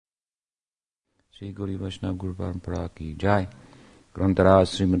श्री गौरी वैष्णव गुरु परंपरा की जय। ग्रंथराज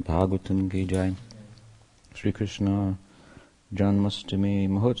श्रीमद् भागवतम की जय। श्री कृष्ण जन्माष्टमी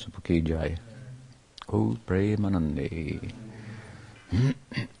महोत्सव की जय। ओ प्रेमानंदे।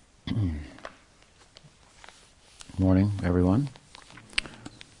 Morning, everyone.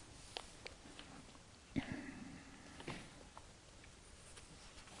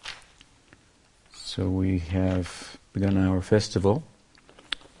 So we have begun our festival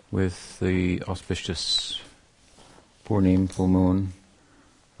with the auspicious Purnim, full moon,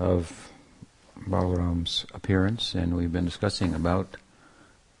 of Balaram's appearance, and we've been discussing about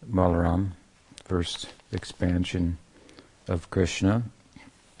Balaram, first expansion of Krishna,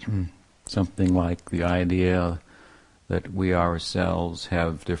 something like the idea that we ourselves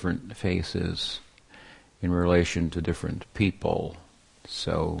have different faces in relation to different people.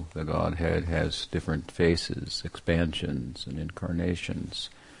 So the Godhead has different faces, expansions and incarnations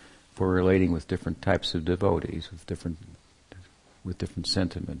for relating with different types of devotees, with different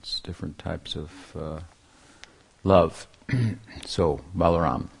sentiments, different types of love. So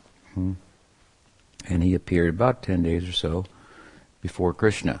Balaram, and he appeared about 10 days or so before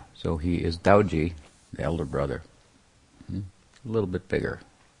Krishna. So he is Dauji, the elder brother, a little bit bigger.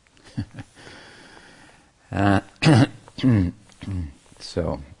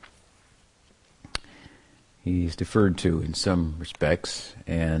 So he's deferred to in some respects,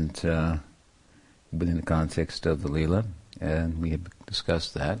 and within the context of the Leela, and we have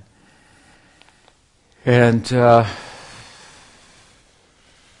discussed that. And today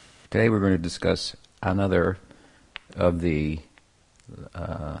we're going to discuss another of the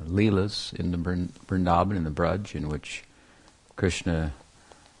Leelas in the Vrindavan, in the Braj, in which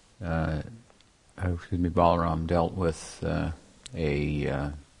Balaram dealt with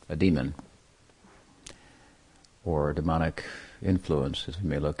a demon, or demonic influence, as we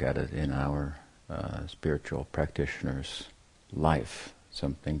may look at it in our spiritual practitioner's life,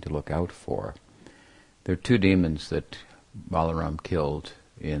 something to look out for. There are two demons that Balaram killed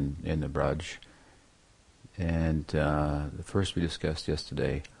in the Braj, and the first we discussed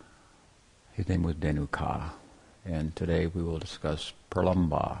yesterday, his name was Dhenuka, and today we will discuss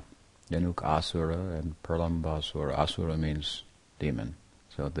Pralamba, Dhenukasura and Pralambasura. Asura means demon.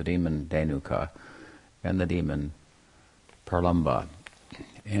 So the demon Dhenuka and the demon Pralamba.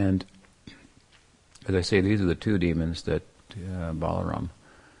 And as I say, these are the two demons that Balaram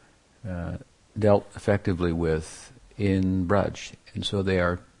dealt effectively with in Braj. And so they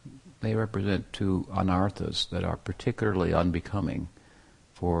represent two anarthas that are particularly unbecoming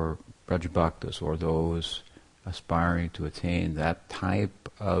for Braj Bhaktas, or those aspiring to attain that type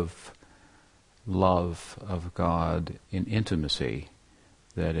of love of God in intimacy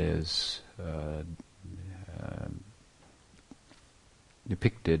that is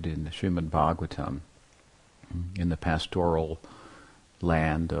depicted in the Srimad Bhagavatam, in the pastoral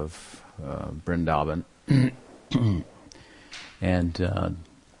land of Vrindavan, and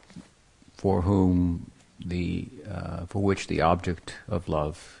for which the object of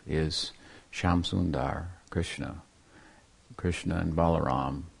love is Shamsundar, Krishna and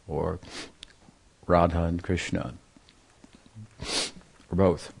Balaram, or Radha and Krishna, or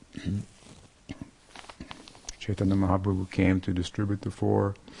both. Chaitanya Mahaprabhu came to distribute the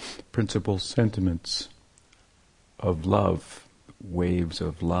four principal sentiments of love, waves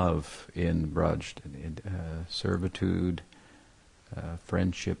of love in Braj: servitude,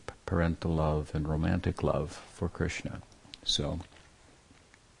 friendship, parental love, and romantic love for Krishna. So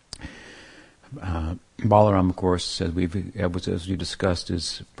Balaram, of course, as we discussed,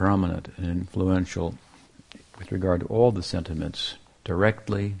 is prominent and influential with regard to all the sentiments,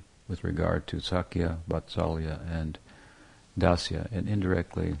 directly with regard to Sakya, Vatsalya, and Dasya, and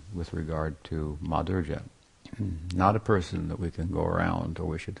indirectly with regard to Madhurya. Not a person that we can go around, or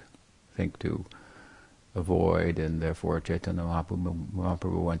we should think to avoid, and therefore Chaitanya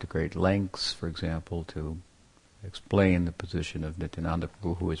Mahaprabhu went to great lengths, for example, to explain the position of Nityananda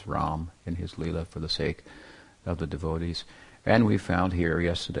Prabhu, who is Ram, in his Leela for the sake of the devotees. And we found here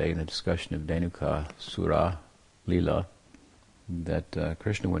yesterday in the discussion of Dhenuka Sura Leela that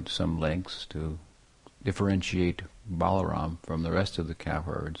Krishna went to some lengths to differentiate Balaram from the rest of the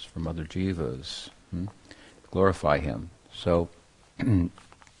cowherds, from other jivas, glorify him. So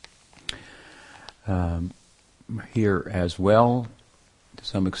here as well, to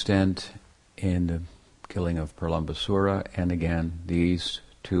some extent, in the killing of Pralambasura, and again, these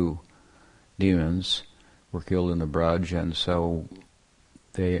two demons were killed in the Braj, and so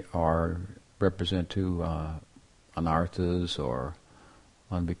they represent two anarthas, or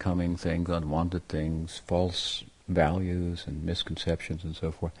unbecoming things, unwanted things, false values and misconceptions and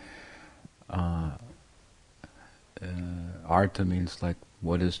so forth. Artha means like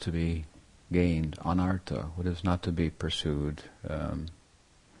what is to be gained, anartha, what is not to be pursued.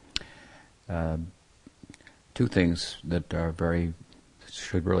 Two things that are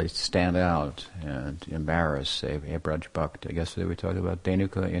should really stand out and embarrass a Braj Bhakta. Yesterday we talked about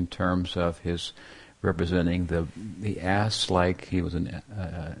Dhenuka in terms of his representing the ass, like he was an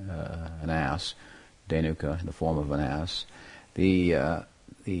ass, Dhenuka in the form of an ass. The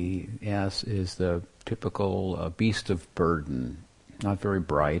ass is the typical beast of burden, not very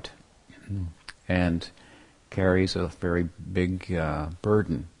bright, and carries a very big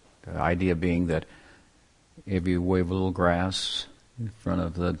burden. The idea being that if you wave a little grass in front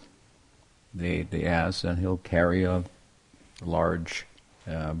of the ass, then he'll carry a large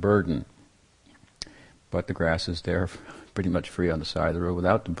burden. But the grass is there pretty much free on the side of the road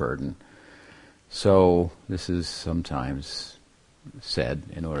without the burden. So this is sometimes said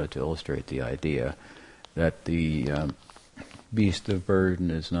in order to illustrate the idea that the beast of burden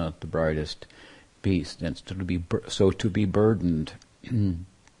is not the brightest beast, and to be burdened in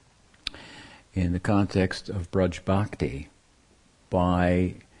the context of Braj Bhakti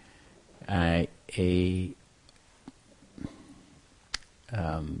by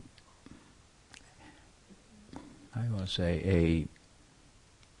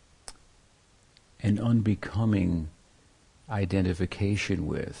an unbecoming identification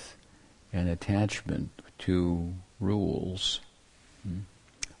with and attachment to rules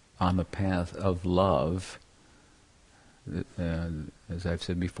on the path of love. As I've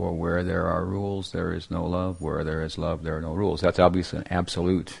said before, where there are rules, there is no love. Where there is love, there are no rules. That's obviously an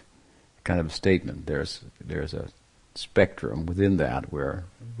absolute kind of statement. There's a spectrum within that where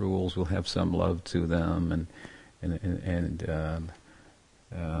rules will have some love to them, and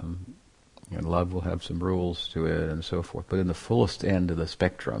love will have some rules to it, and so forth. But in the fullest end of the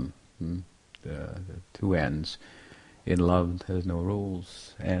spectrum, the two ends, in love there's no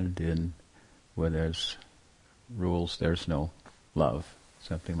rules, and in where there's rules there's no love,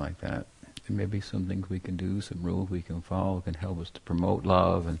 something like that. There may be some things we can do, some rules we can follow, can help us to promote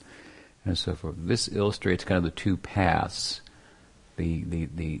love, and so forth. This illustrates kind of the two paths, the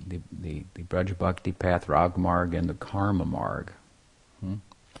Braj Bhakti path, Rag Marg, and the Karma Marg.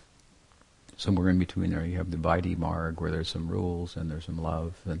 Somewhere in between there you have the Vaidhi Marg, where there's some rules and there's some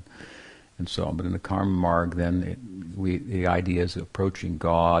love and so on. But in the Karma Marg, then the idea is approaching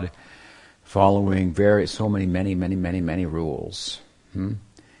God, following many rules,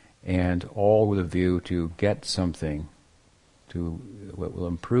 and all with a view to get something to what will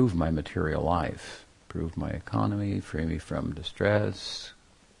improve my material life, improve my economy, free me from distress,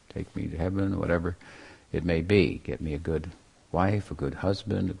 take me to heaven, whatever it may be, get me a good wife, a good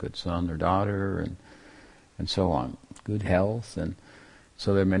husband, a good son or daughter, and so on, good health, and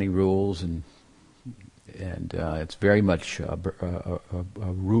so there are many rules, and it's very much a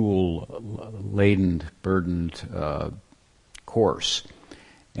rule-laden, burdened course.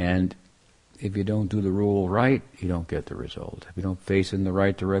 And if you don't do the rule right, you don't get the result. If you don't face in the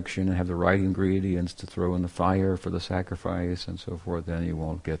right direction and have the right ingredients to throw in the fire for the sacrifice and so forth, then you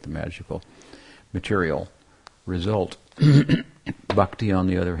won't get the magical material result. Bhakti, on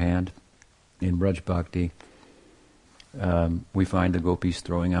the other hand, in Braj Bhakti, we find the gopis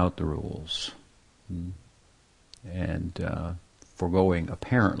throwing out the rules and foregoing,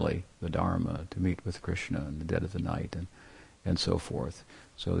 apparently, the Dharma to meet with Krishna in the dead of the night and so forth.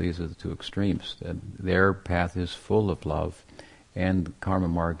 So these are the two extremes. Their path is full of love, and Karma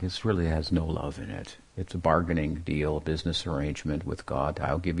Marg really has no love in it. It's a bargaining deal, a business arrangement with God.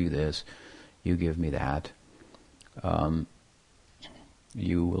 I'll give you this, you give me that.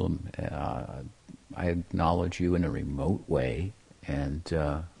 You will, I acknowledge you in a remote way and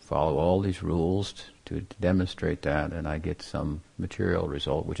follow all these rules to demonstrate that, and I get some material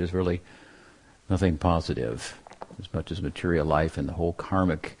result, which is really nothing positive. As much as material life and the whole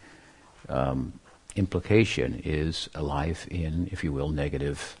karmic implication is a life in, if you will,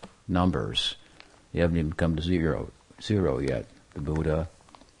 negative numbers. You haven't even come to zero yet. The Buddha,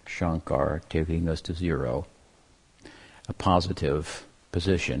 Shankar, taking us to zero. A positive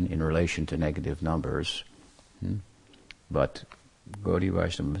position in relation to negative numbers. But Gaudiya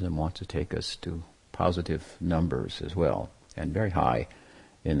Vaishnavism wants to take us to positive numbers as well, and very high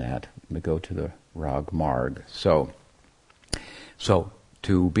in that. We go to the Rag Marg. So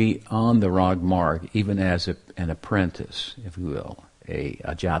to be on the Rag Marg, even as an apprentice, if you will, a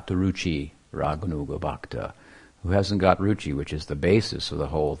Ajata Ruchi Raganuga Bhakta, who hasn't got Ruchi, which is the basis of the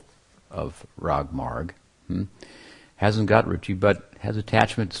whole of Rag Marg, hasn't got Ruchi, but has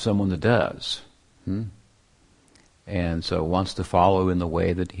attachment to someone that does. and so wants to follow in the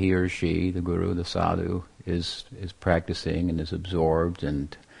way that he or she, the guru, the sadhu, is practicing and is absorbed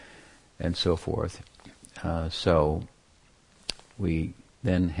and so forth. So we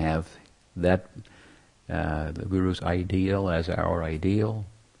then have that the guru's ideal as our ideal,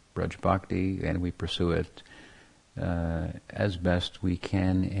 Braj Bhakti, and we pursue it as best we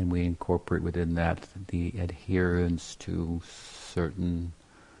can, and we incorporate within that the adherence to certain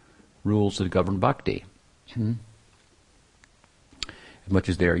rules that govern bhakti, as much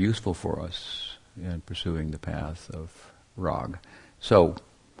as they are useful for us in pursuing the path of rag. So,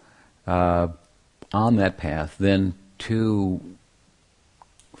 on that path, then to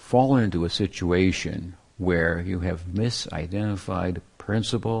fall into a situation where you have misidentified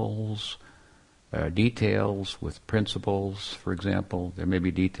principles, details with principles. For example, there may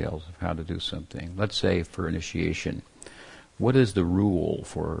be details of how to do something. Let's say for initiation, what is the rule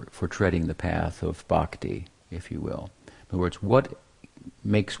for treading the path of bhakti, if you will? In other words, what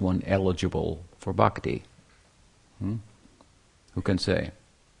makes one eligible for bhakti? Who can say?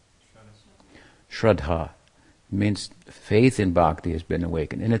 Shraddha. Means faith in bhakti has been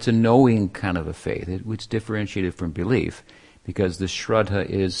awakened. And it's a knowing kind of a faith. It's differentiated from belief, because the shraddha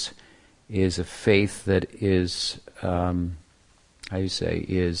is a faith that is,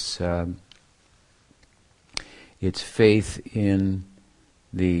 it's faith in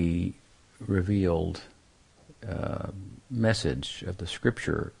the revealed message of the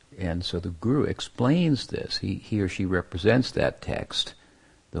scripture. And so the guru explains this. He or she represents that text,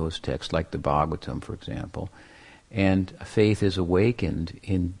 those texts like the Bhagavatam, for example. And faith is awakened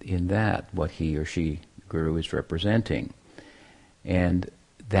in that, what he or she, guru, is representing. And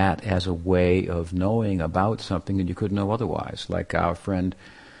that as a way of knowing about something that you couldn't know otherwise. Like our friend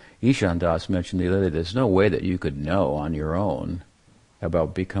Ishan Das mentioned the other day, there's no way that you could know on your own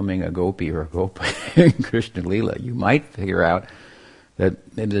about becoming a gopi or a gopa in Krishna Lila. You might figure out that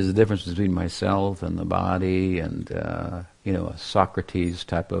there's a difference between myself and the body and, a Socrates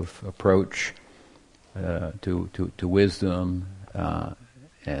type of approach to wisdom,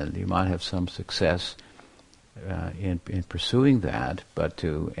 and you might have some success in pursuing that, but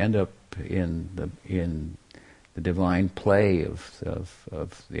to end up in the divine play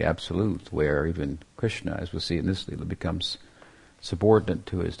of the Absolute, where even Krishna, as we see in this Leela, becomes subordinate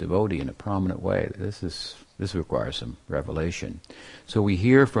to his devotee in a prominent way. This requires some revelation. So we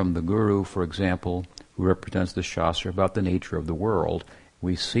hear from the Guru, for example, who represents the Shastra, about the nature of the world.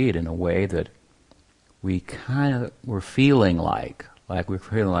 We see it in a way that we're feeling like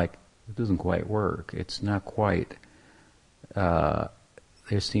it doesn't quite work. It's not quite. There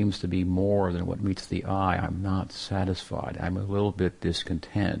seems to be more than what meets the eye. I'm not satisfied. I'm a little bit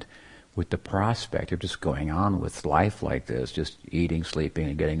discontent with the prospect of just going on with life like this, just eating, sleeping,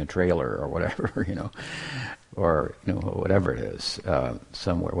 and getting a trailer or whatever, or whatever it is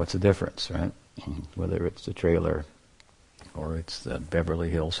somewhere. What's the difference, right? Whether it's the trailer or it's the Beverly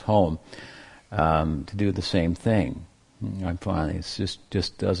Hills home. To do the same thing. I'm finding it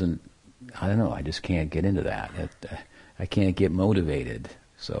just doesn't, I don't know, I just can't get into that. I can't get motivated.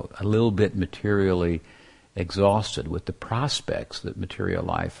 So a little bit materially exhausted with the prospects that material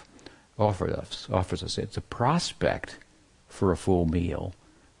life offers us. It's a prospect for a full meal,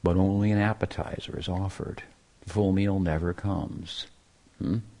 but only an appetizer is offered. The full meal never comes.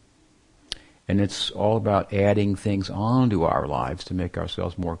 And it's all about adding things onto our lives to make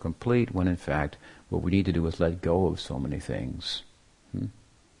ourselves more complete, when in fact what we need to do is let go of so many things.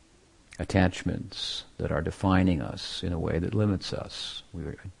 Attachments that are defining us in a way that limits us.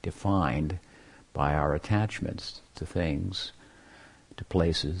 We're defined by our attachments to things, to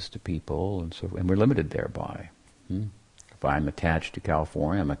places, to people, and we're limited thereby. If I'm attached to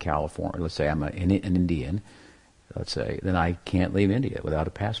California, let's say I'm an Indian, then I can't leave India without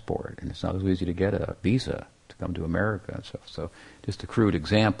a passport, and it's not as easy to get a visa to come to America and stuff. So just a crude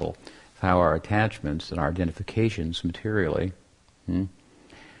example of how our attachments and our identifications materially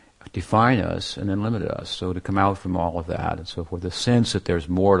define us and then limit us. So to come out from all of that and so forth, the sense that there's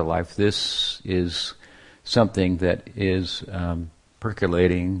more to life, this is something that is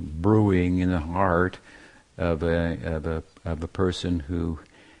percolating, brewing in the heart of a person who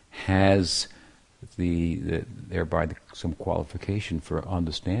has thereby some qualification for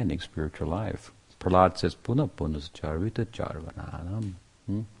understanding spiritual life. Prahlad says, Puna punas charvita charvananam.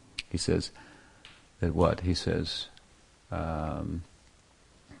 He says that what? He says that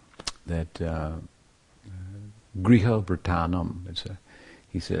griha vratanam.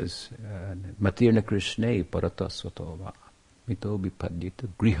 He says, Matirna Krishne paratasvatova mito vipadyita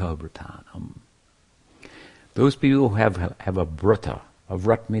griha vratanam. Those people who have a vrata. A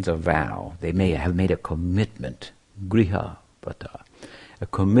vrat means a vow. They may have made a commitment griha pata, a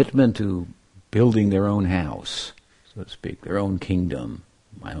commitment to building their own house, so to speak, their own kingdom.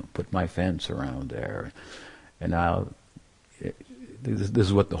 I don't put my fence around there, and this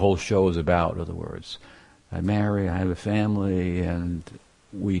is what the whole show is about. In other words, I marry, I have a family, and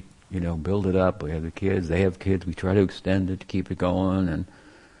we, build it up. We have the kids, they have kids. We try to extend it, to keep it going, and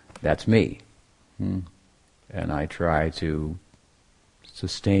that's me. And I try to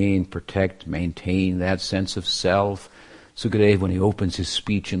sustain, protect, maintain that sense of self. Sukadeva, when he opens his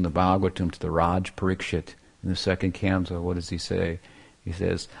speech in the Bhagavatam to the Raj Parikshit in the 2nd canto, what does he say? He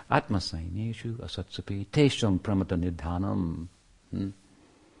says, Atma Saineshu asatsapi tesham pramata nidhanam.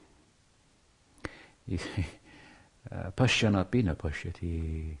 Pashyanapi na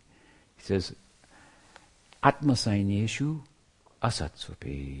pashyati. He says, Atma Saineshu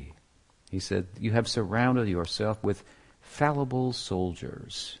asatsapi. He said, you have surrounded yourself with fallible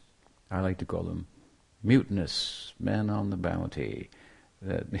soldiers. I like to call them mutinous men on the bounty.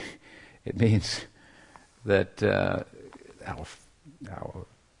 It means that our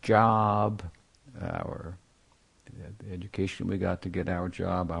job, the education we got to get our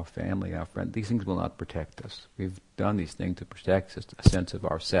job, our family, our friends, these things will not protect us. We've done these things to protect us, a sense of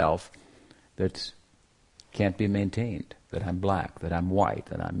ourself that can't be maintained, that I'm black, that I'm white,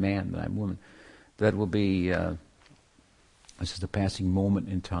 that I'm man, that I'm woman. That will be, this is the passing moment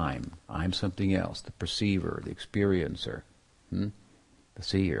in time. I'm something else, the perceiver, the experiencer, the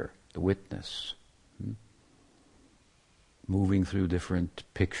seer, the witness. Moving through different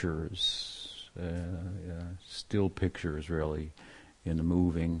pictures, still pictures really, in the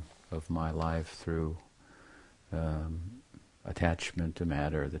moving of my life through attachment to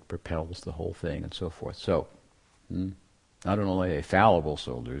matter that propels the whole thing and so forth. So, not only are they fallible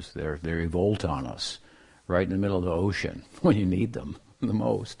soldiers, they revolt on us right in the middle of the ocean when you need them the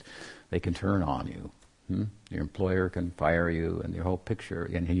most. They can turn on you. Your employer can fire you, and your whole picture,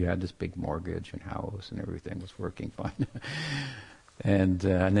 and you had this big mortgage and house and everything was working fine. and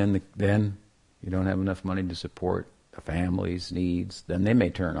then you don't have enough money to support the family's needs, then they may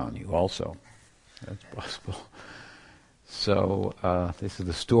turn on you also. That's possible. So this is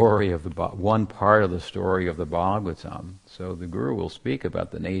the story of one part of the story of the Bhagavatam. So the Guru will speak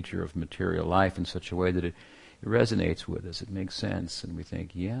about the nature of material life in such a way that it resonates with us. It makes sense, and we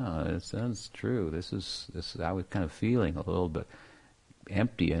think, yeah, it sounds true. This is. I was kind of feeling a little bit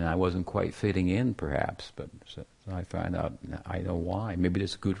empty, and I wasn't quite fitting in, perhaps. But so I find out I know why. Maybe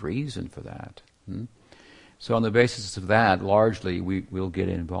there's a good reason for that. So on the basis of that, largely we'll get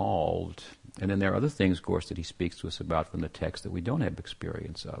involved. And then there are other things, of course, that he speaks to us about from the text that we don't have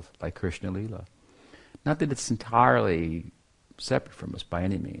experience of, like Krishna Lila. Not that it's entirely separate from us by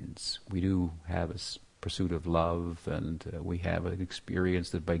any means. We do have a pursuit of love, and we have an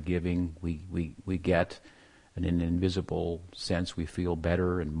experience that by giving we get, and in an invisible sense we feel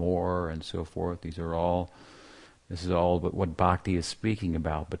better and more and so forth. This is all what bhakti is speaking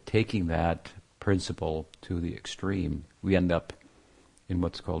about. But taking that principle to the extreme, we end up in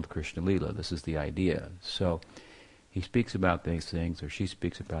what's called Krishna Lila. This is the idea. So he speaks about these things, or she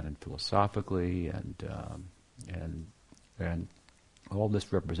speaks about it philosophically, and all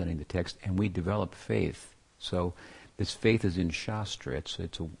this representing the text, and we develop faith. So this faith is in Shastra. It's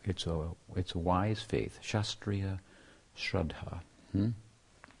a wise faith, Shastriya Shraddha,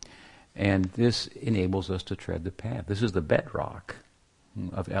 and this enables us to tread the path. This is the bedrock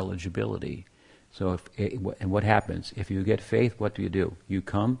of eligibility. So and what happens if you get faith? What do? You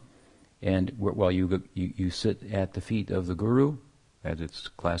come, and you sit at the feet of the Guru, as it's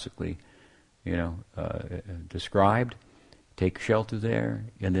classically, described. Take shelter there,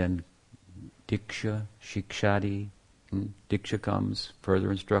 and then diksha, shikshadi, diksha comes,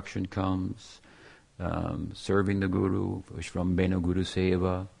 further instruction comes, serving the Guru, Vishvambena Guru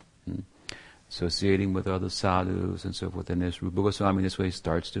Seva, associating with other sadhus and so forth. And this Rupa Goswami this way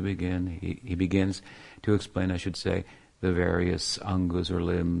starts to begin. He begins to explain, I should say, the various angas or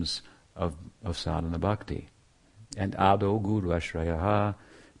limbs of sadhana bhakti. And ado Guru Ashrayaha,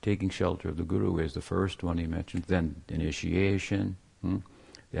 taking shelter of the Guru is the first one he mentions. Then initiation,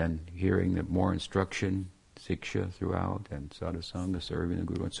 then hearing the more instruction, siksha throughout, and sadhusanga, serving the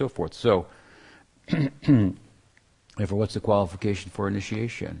Guru, and so forth. So, therefore, what's the qualification for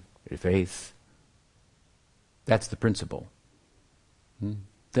initiation? Faith. That's the principle.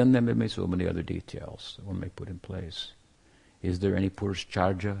 Then there may be so many other details that one may put in place. Is there any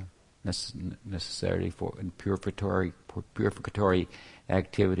purushcharya necessary for purificatory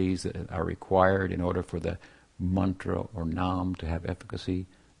activities that are required in order for the mantra or nam to have efficacy?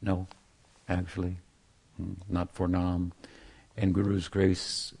 No, actually, not for nam. And Guru's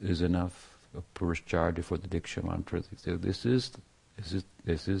grace is enough. Purushcharya for the Diksha mantra. So this is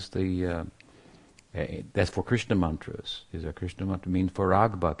the that's for Krishna mantras. These are Krishna mantras, mean for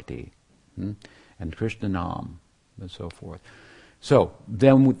Rag Bhakti, and Krishna Nam, and so forth. So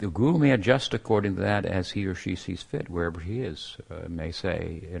then the Guru may adjust according to that as he or she sees fit, wherever he is. May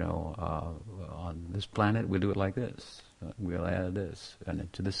say, on this planet we'll do it like this. We'll add this.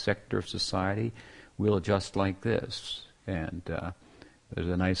 And to this sector of society we'll adjust like this. And there's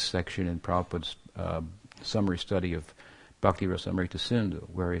a nice section in Prabhupada's summary study of Bhakti Rasamrita Sindhu,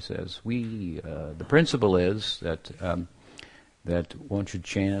 where he says, the principle is that one should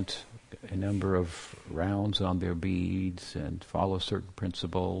chant a number of rounds on their beads and follow certain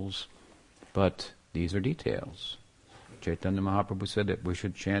principles, but these are details. Chaitanya Mahaprabhu said that we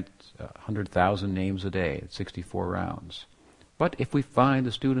should chant 100,000 names a day at 64 rounds. But if we find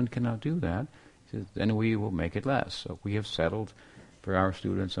the student cannot do that, he says, then we will make it less. So we have settled for our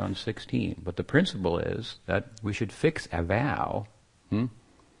students on 16. But the principle is that we should fix a vow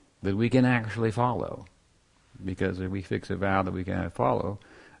that we can actually follow. Because if we fix a vow that we cannot follow,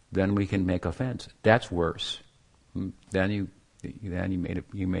 then we can make offense. That's worse. Then you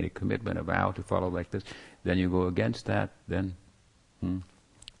made a commitment, a vow to follow like this. Then you go against that. Then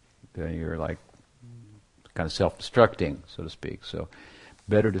you're like kind of self-destructing, so to speak. So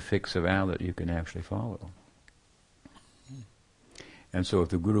better to fix a vow that you can actually follow. And so if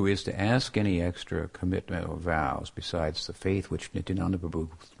the Guru is to ask any extra commitment or vows besides the faith which Nityananda Prabhu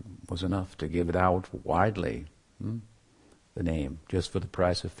was enough to give it out widely, the name, just for the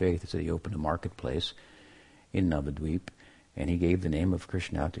price of faith, he opened a marketplace in Navadvip, and he gave the name of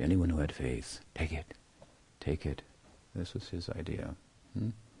Krishna out to anyone who had faith. Take it. Take it. This was his idea.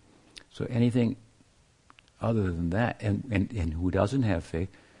 So anything other than that, and who doesn't have faith,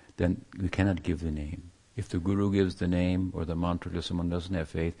 then we cannot give the name. If the Guru gives the name or the mantra to someone who doesn't have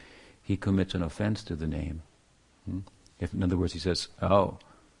faith, he commits an offense to the name. If, in other words, he says,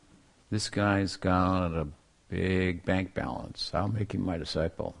 this guy's got a big bank balance, I'll make him my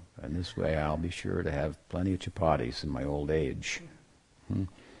disciple, and this way I'll be sure to have plenty of chapatis in my old age.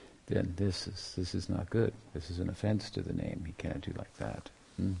 Then this is not good. This is an offense to the name. He can't do like that.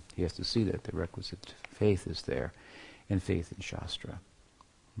 He has to see that the requisite faith is there, and faith in Shastra.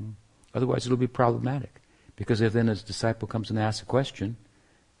 Otherwise it'll be problematic. Because if then his disciple comes and asks a question,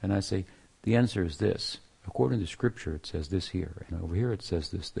 and I say, the answer is this. According to Scripture it says this here, and over here it says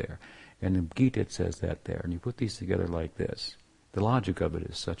this there. And in Gita it says that there. And you put these together like this. The logic of it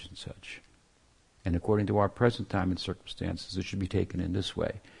is such and such. And according to our present time and circumstances, it should be taken in this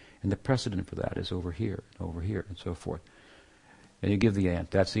way. And the precedent for that is over here, and so forth. And you give the answer.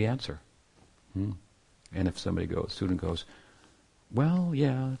 That's the answer. And if student goes, well,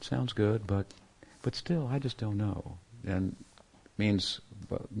 yeah, it sounds good, but still, I just don't know. And it means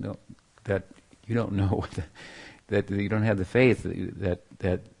that you don't know, that you don't have the faith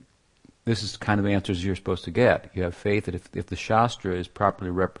that this is the kind of answers you're supposed to get. You have faith that if the Shastra is properly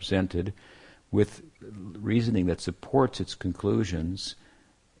represented with reasoning that supports its conclusions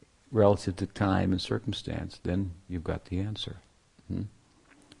relative to time and circumstance, then you've got the answer.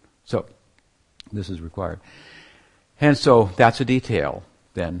 So, this is required. And so, that's a detail,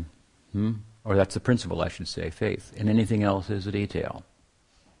 then. Or that's the principle, I should say, faith. And anything else is a detail.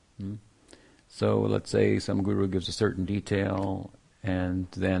 So, let's say some guru gives a certain detail, and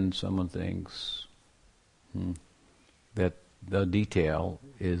then someone thinks that the detail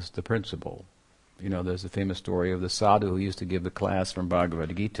is the principle. There's a famous story of the sadhu who used to give the class from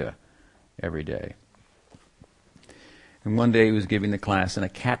Bhagavad Gita every day. And one day he was giving the class, and a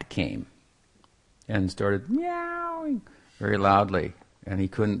cat came and started meowing very loudly, and he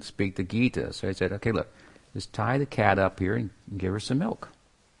couldn't speak the Gita. So he said, okay, look, just tie the cat up here and give her some milk.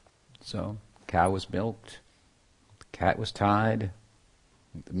 So the cow was milked, the cat was tied,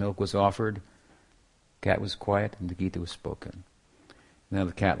 the milk was offered, the cat was quiet, and the Gita was spoken. Now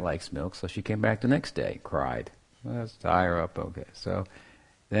the cat likes milk, so she came back the next day, cried. Well, let's tie her up, okay. So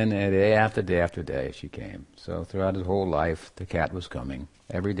then day after day after day she came. So throughout his whole life, the cat was coming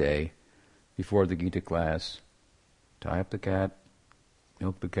every day before the Gita class. Tie up the cat,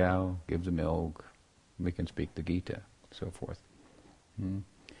 milk the cow, give the milk, we can speak the Gita, so forth.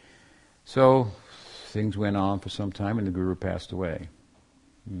 So things went on for some time, and the Guru passed away.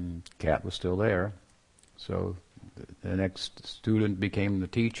 Cat was still there. So the next student became the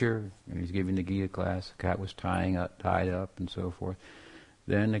teacher, and he's giving the Gita class. The cat was tied up, and so forth.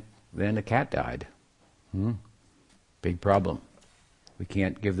 Then the cat died. Big problem. We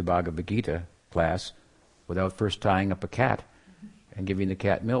can't give the Bhagavad Gita class without first tying up a cat and giving the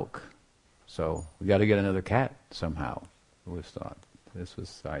cat milk. So we got to get another cat somehow, it was thought. This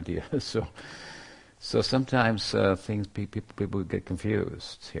was the idea. So sometimes people get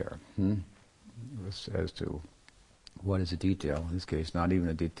confused here as to what is a detail. In this case, not even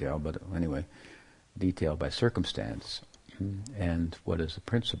a detail, but anyway, detail by circumstance, and what is a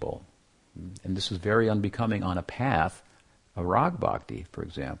principle. And this is very unbecoming on a path, a rag bhakti, for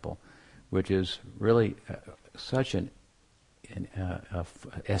example, which is really such an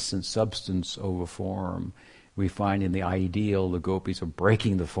essence, substance over form. We find in the ideal the gopis are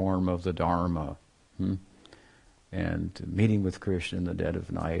breaking the form of the Dharma, and meeting with Krishna in the dead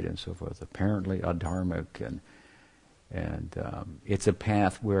of night and so forth, apparently adharmic, and it's a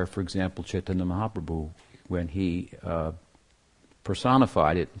path where, for example, Chaitanya Mahaprabhu, when he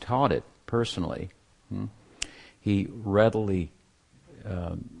personified it and taught it personally, he readily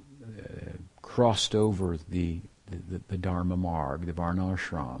crossed over the Dharma marg, the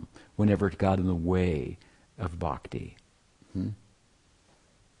varnashram, whenever it got in the way of bhakti.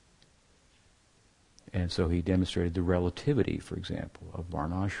 And so he demonstrated the relativity, for example, of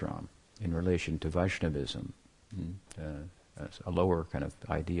varnashram in relation to Vaishnavism, a lower kind of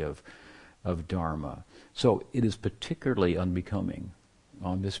idea of dharma. So it is particularly unbecoming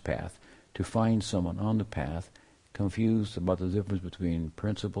on this path to find someone on the path confused about the difference between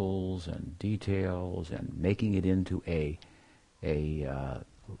principles and details and making it into a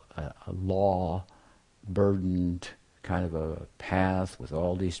law-burdened kind of a path with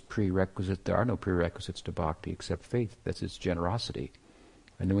all these prerequisites. There are no prerequisites to bhakti except faith. That's its generosity.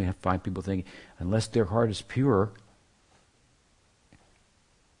 And then we have to find people thinking, unless their heart is pure,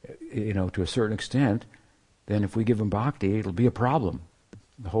 to a certain extent, then if we give them bhakti, it'll be a problem.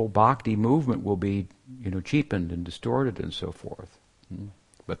 The whole bhakti movement will be, cheapened and distorted and so forth.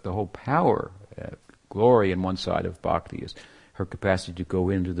 But the whole power, glory in one side of bhakti is her capacity to go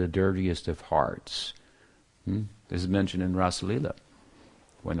into the dirtiest of hearts. This is mentioned in Rasalila,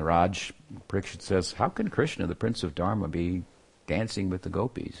 when the Raj Parikshit says, how can Krishna, the Prince of Dharma, be dancing with the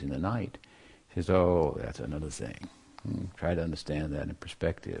gopis in the night? He says, oh, that's another thing. Try to understand that in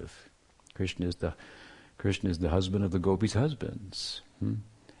perspective. Krishna is the husband of the gopis' husbands.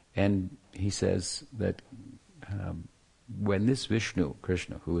 And he says that when this Vishnu,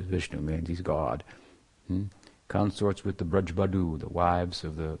 Krishna, who is Vishnu, means he's God, consorts with the Brajbadhu, the wives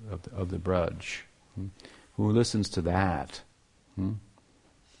of the Braj, who listens to that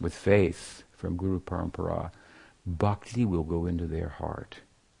with faith from Guru Parampara, bhakti will go into their heart.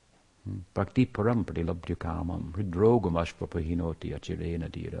 Bhakti param pradilabdya kamam hridrogam ashpapahinoti achirena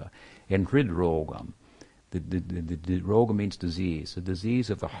dira. And hridrogam, the roga means disease. The disease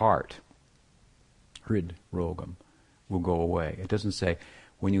of the heart, hridrogam, will go away. It doesn't say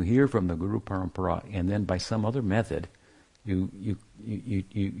when you hear from the Guru Parampara and then by some other method you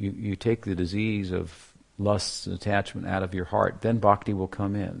take the disease of lust and attachment out of your heart, then bhakti will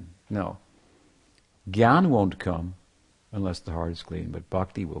come in. No. Gyan won't come unless the heart is clean, but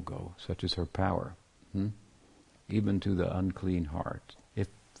bhakti will go, such is her power. Even to the unclean heart, if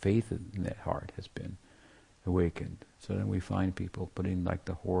faith in that heart has been awakened. So then we find people putting like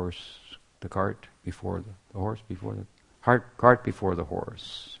the cart before the horse, before the cart before the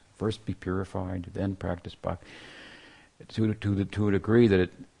horse. First be purified, then practice bhakti. To a degree that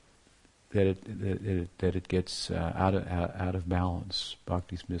it gets out of balance.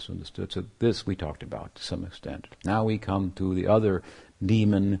 Bhakti's misunderstood. So this we talked about to some extent. Now we come to the other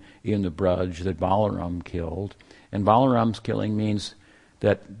demon in the Braj that Balaram killed. And Balaram's killing means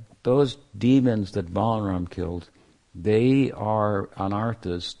that those demons that Balaram killed, they are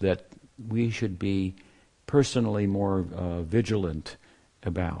anarthas that we should be personally more vigilant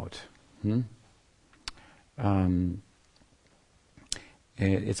about.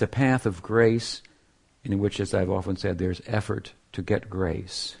 It's a path of grace in which, as I've often said, there's effort to get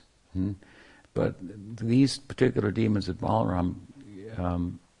grace. But these particular demons that Balaram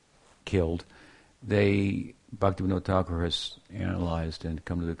killed, Bhaktivinoda Thakur has analyzed and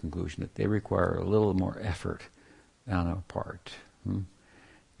come to the conclusion that they require a little more effort on our part.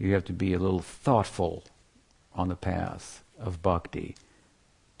 You have to be a little thoughtful on the path of bhakti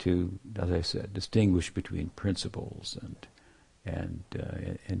to, as I said, distinguish between principles and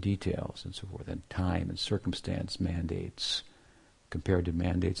details and so forth, and time and circumstance mandates compared to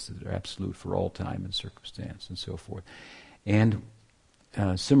mandates that are absolute for all time and circumstance and so forth. And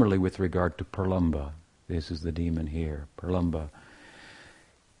similarly with regard to Pralamba, this is the demon here, Pralamba.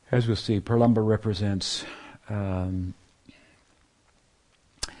 As we'll see, Pralamba represents kind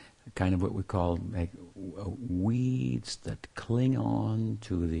of what we call weeds that cling on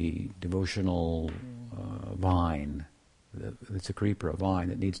to the devotional vine. It's a creeper, a vine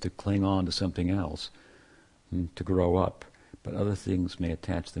that needs to cling on to something else to grow up. but other things may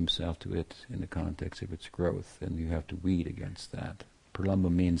attach themselves to it in the context of its growth, and you have to weed against that.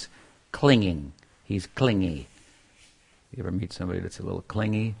 Pralamba means clinging. He's clingy. You ever meet somebody that's a little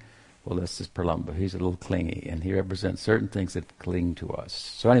clingy? Well, this is Pralamba. He's a little clingy, and he represents certain things that cling to us.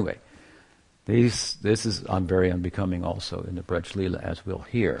 So anyway, this is very unbecoming also in the Braj Leela, as we'll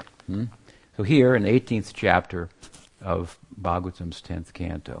hear. So here, in the 18th chapter of Bhagavatam's 10th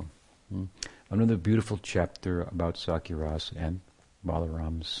canto, another beautiful chapter about Sakyarasa and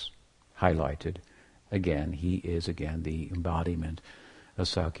Balarama's highlighted. Again, he is again the embodiment of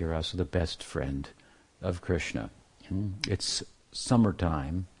Sakyarasa, the best friend of Krishna. It's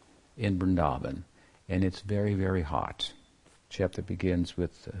summertime in Vrindavan, and it's very, very hot. Chapter begins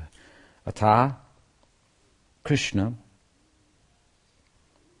with Ata Krishna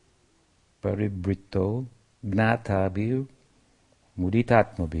Paribrito Gnatabi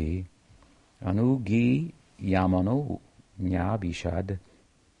Muditatmabi Anugi Yamano Nyabishad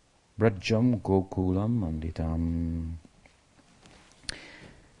Brajam Gokulam Anditam.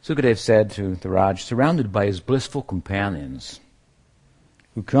 Sukadev said to the Raj, surrounded by his blissful companions,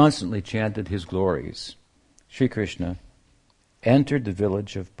 who constantly chanted his glories, Sri Krishna entered the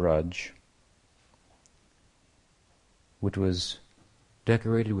village of Braj, which was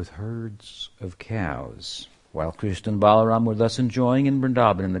decorated with herds of cows, while Krishna and Balaram were thus enjoying in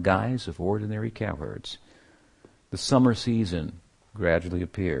Vrindavan in the guise of ordinary cowherds. The summer season gradually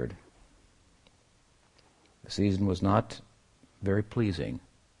appeared. The season was not very pleasing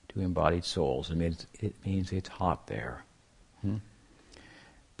to embodied souls. It means it's hot there.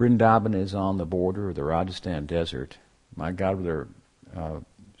 Vrindavan is on the border of the Rajasthan desert. My godbrother,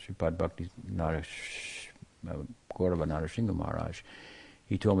 Sripad Bhakti Gaurava Narasingha Maharaj,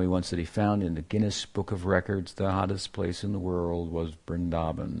 he told me once that he found in the Guinness Book of Records the hottest place in the world was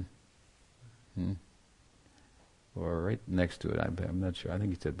Vrindavan. Or right next to it, I'm not sure. I think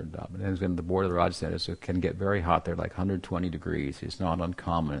he said Vrindavan. And it's on the border of the Rajasthan, so it can get very hot there, like 120 degrees. It's not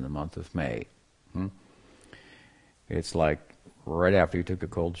uncommon in the month of May. It's like right after you took a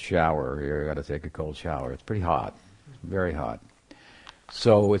cold shower, you've got to take a cold shower. It's pretty hot, very hot.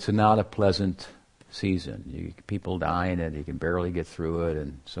 So it's not a pleasant season. People die in it, you can barely get through it,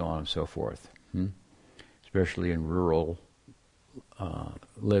 and so on and so forth. Especially in rural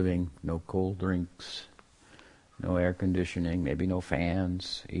living, no cold drinks, no air conditioning, maybe no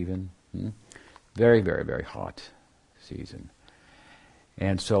fans even. Very, very, very hot season.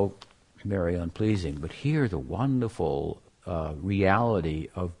 And so very unpleasing. But here the wonderful reality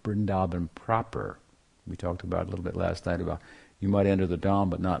of Vrindavan proper. We talked about it a little bit last night about you might enter the Dham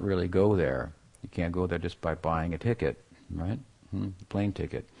but not really go there. You can't go there just by buying a ticket, right? Plane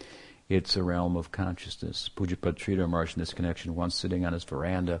ticket. It's a realm of consciousness. Pujapad Sridhar Maharaj in this connection, once sitting on his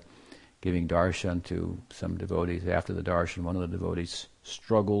veranda, giving darshan to some devotees. After the darshan, one of the devotees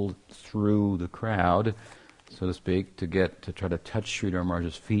struggled through the crowd, so to speak, to try to touch Sridhar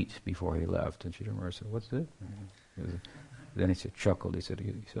Maharaj's feet before he left. And Sridhar Maharaj said, "What's it?" Then he chuckled. He said,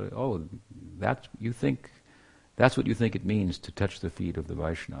 "Oh, that's what you think it means to touch the feet of the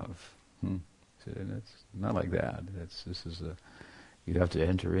Vaishnav." He said, and it's not like that. You have to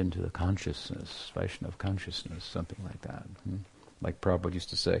enter into the consciousness, Vaishnav consciousness, something like that. Like Prabhupada used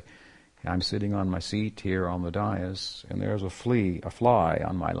to say, I'm sitting on my seat here on the dais, and there's a fly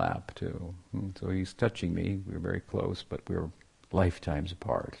on my lap too. So he's touching me. We're very close, but we're lifetimes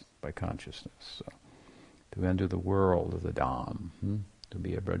apart by consciousness. So to enter the world of the Dham, to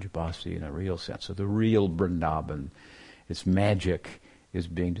be a Brajabasi in a real sense. So the real Vrindavan, its magic is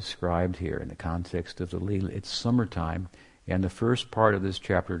being described here in the context of the Leela. It's summertime, and the first part of this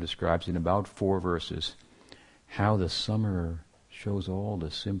chapter describes in about 4 verses how the summer shows all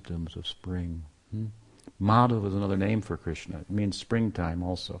the symptoms of spring. Madhav is another name for Krishna. It means springtime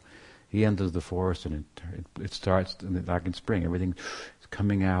also. He enters the forest and it starts like in spring. Everything is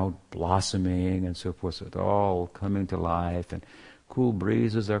coming out, blossoming and so forth. So it's all coming to life, and cool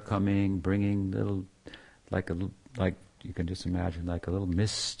breezes are coming, bringing little, like you can just imagine, like a little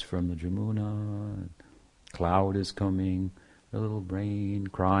mist from the Jamuna. Cloud is coming, a little rain,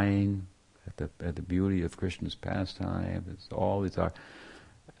 crying at the beauty of Krishna's pastime. It's all these are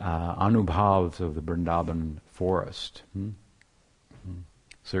anubhavs of the Vrindavan forest.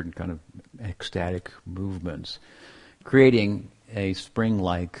 Certain kind of ecstatic movements, creating a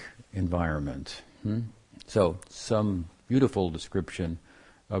spring-like environment. So some beautiful description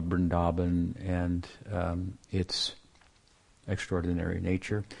of Vrindavan and its extraordinary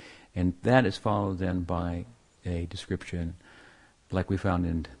nature. And that is followed then by a description like we found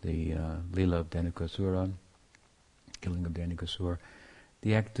in the Leela of Dhanukasura, killing of Dhanukasura,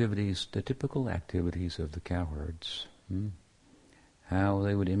 the typical activities of the cowherds. how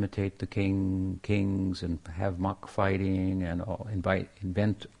they would imitate the kings and have mock fighting and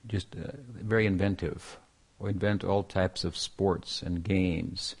invent just very inventive, or invent all types of sports and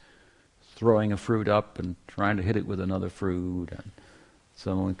games, throwing a fruit up and trying to hit it with another fruit, and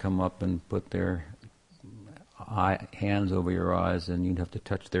someone would come up and put their hands over your eyes, and you'd have to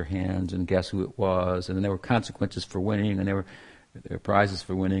touch their hands and guess who it was, and then there were consequences for winning, and there were prizes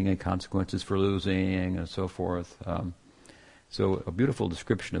for winning and consequences for losing, and so forth. So a beautiful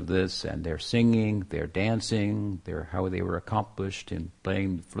description of this, and their singing, their dancing, how they were accomplished in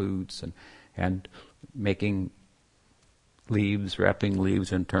playing the flutes and making leaves, wrapping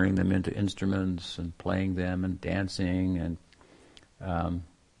leaves and turning them into instruments and playing them and dancing, and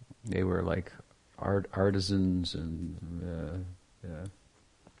they were like artisans and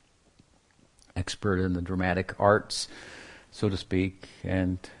expert in the dramatic arts, so to speak,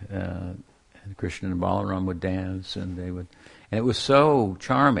 and Krishna and Balaram would dance, and it was so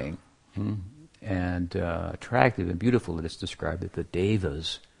charming and attractive and beautiful that it's described that the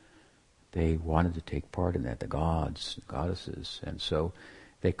devas, they wanted to take part in that, the gods, the goddesses, and so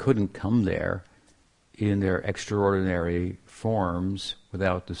they couldn't come there in their extraordinary forms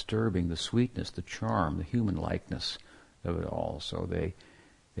without disturbing the sweetness, the charm, the human likeness of it all. So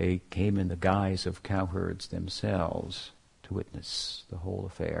they came in the guise of cowherds themselves to witness the whole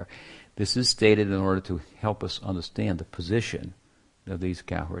affair. This is stated in order to help us understand the position of these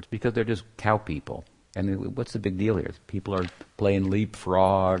cowherds, because they're just cow people. And what's the big deal here? People are playing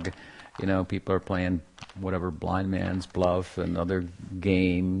leapfrog, people are playing whatever, blind man's bluff and other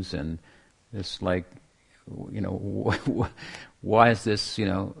games, and it's like, why is this,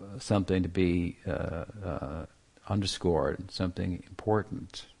 something to be underscored, something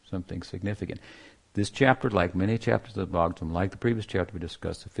important, something significant? This chapter, like many chapters of the Bhagavatam, like the previous chapter we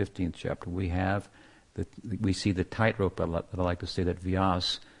discussed, the 15th chapter, we see the tightrope that I like to say that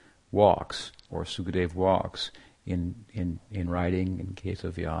Vyas walks, or Sukadeva walks, in writing in case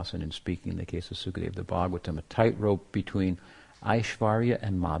of Vyasa, and in speaking in the case of Sukadeva, the Bhagavatam, a tightrope between Aishvarya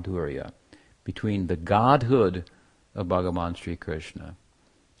and Madhurya, between the godhood of Bhagavan Sri Krishna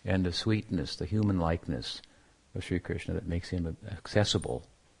and the sweetness, the human likeness of Sri Krishna that makes him accessible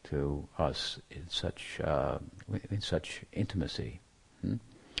to us in such intimacy.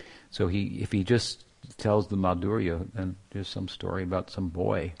 So if he just tells the Madhurya, then there's some story about some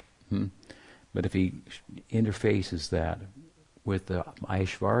boy. But if he interfaces that with the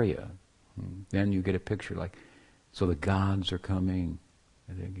Aishvarya, then you get a picture like, so the gods are coming.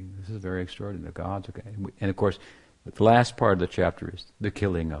 I think this is very extraordinary. The gods are coming. And of course, the last part of the chapter is the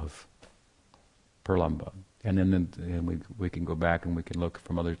killing of Pralamba. And then we can go back and we can look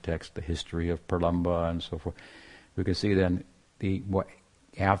from other texts, the history of Pralamba and so forth. We can see then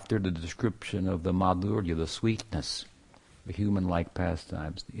after the description of the Madhurya, the sweetness, the human-like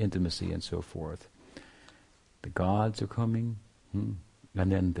pastimes, the intimacy and so forth. The gods are coming, and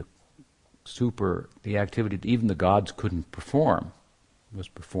then the activity that even the gods couldn't perform was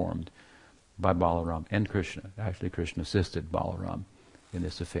performed by Balaram and Krishna. Actually, Krishna assisted Balaram in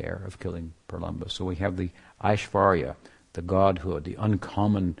this affair of killing Pralamba. So we have the Aishvarya, the godhood, the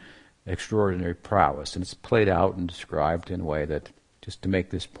uncommon, extraordinary prowess, and it's played out and described in a way that, just to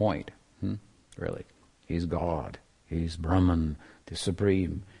make this point, really, he's God. He's Brahman, the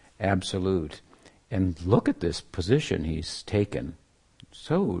supreme, absolute. And look at this position he's taken.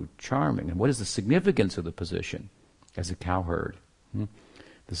 So charming. And what is the significance of the position as a cowherd?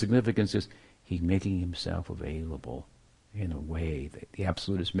 The significance is he's making himself available in a way that the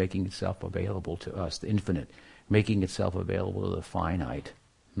absolute is making itself available to us, the infinite, making itself available to the finite.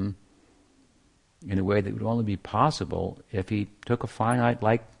 In a way that would only be possible if he took a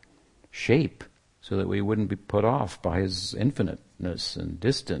finite-like shape, so that we wouldn't be put off by his infiniteness and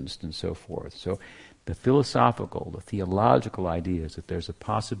distanced and so forth. So the philosophical, the theological idea is that there's a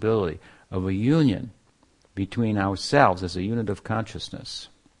possibility of a union between ourselves as a unit of consciousness,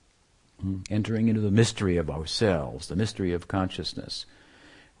 entering into the mystery of ourselves, the mystery of consciousness.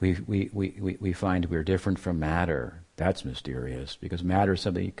 We find we're different from matter. That's mysterious, because matter is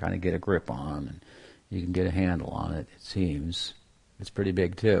something you kind of get a grip on, and you can get a handle on it, it seems. It's pretty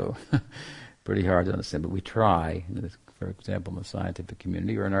big too. Pretty hard to understand, but we try, for example, in the scientific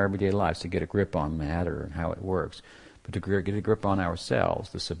community or in our everyday lives, to get a grip on matter and how it works. But to get a grip on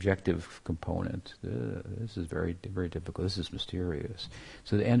ourselves, the subjective component, this is very, very difficult. This is mysterious.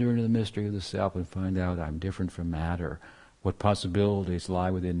 So to enter into the mystery of the self and find out I'm different from matter, what possibilities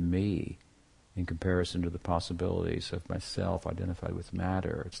lie within me in comparison to the possibilities of myself identified with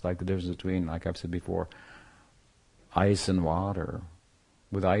matter. It's like the difference between, like I've said before, ice and water.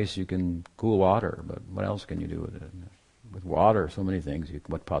 With ice you can cool water, but what else can you do with it? With water, so many things.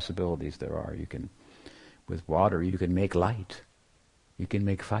 What possibilities there are. With water, you can make light. You can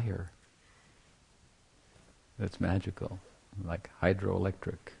make fire. That's magical, like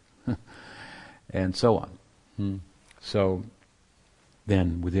hydroelectric, and so on. So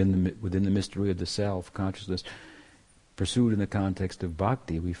then, within the mystery of the self, consciousness, pursued in the context of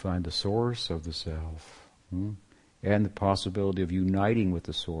bhakti, we find the source of the self, and the possibility of uniting with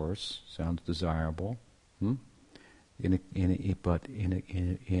the source. Sounds desirable, but in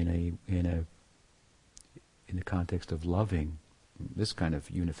the context of loving, this kind of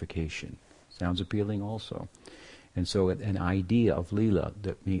unification sounds appealing also. And so an idea of lila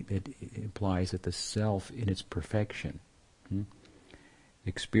that implies that the self in its perfection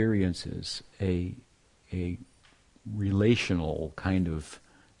experiences a relational kind of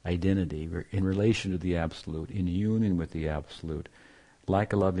identity in relation to the Absolute, in union with the Absolute,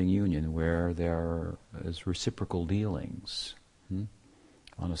 like a loving union where there is reciprocal dealings.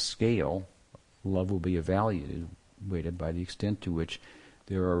 On a scale, love will be evaluated by the extent to which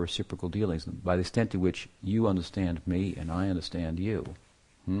there are reciprocal dealings, by the extent to which you understand me and I understand you.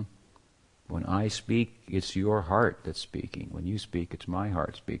 When I speak, it's your heart that's speaking. When you speak, it's my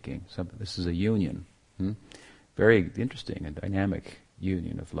heart speaking. This is a union. Very interesting and dynamic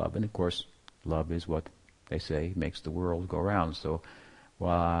union of love. And of course, love is what they say makes the world go round. So,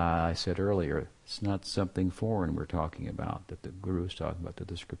 while I said earlier, it's not something foreign we're talking about, that the Guru is talking about, that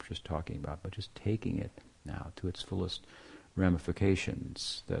the Scripture is talking about, but just taking it now to its fullest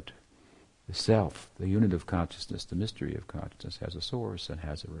ramifications, that the self, the unit of consciousness, the mystery of consciousness, has a source and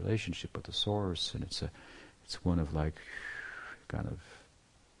has a relationship with the source, and it's one of like kind of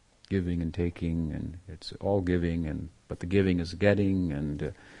giving and taking, and it's all giving, but the giving is getting,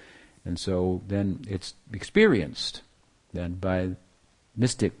 and so then it's experienced then by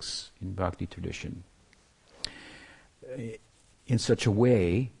mystics in bhakti tradition in such a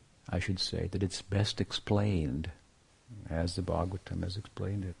way, I should say, that it's best explained as the Bhagavatam has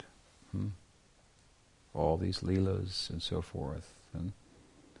explained it. All these leelas and so forth.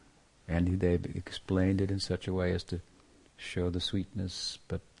 And they've explained it in such a way as to show the sweetness,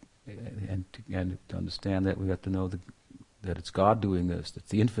 and to understand that we have to know that it's God doing this, it's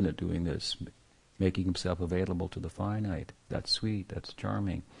the infinite doing this, making himself available to the finite. That's sweet, that's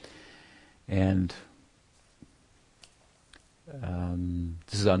charming. And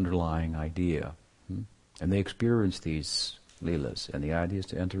this is an underlying idea. And they experience these leelas, and the idea is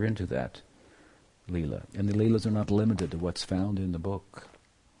to enter into that leela. And the leelas are not limited to what's found in the book.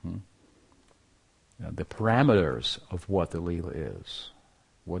 The parameters of what the leela is,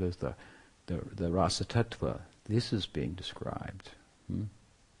 what is the rasa tattva, this is being described.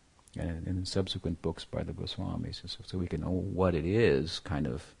 And in subsequent books by the Goswamis, so we can know what it is, kind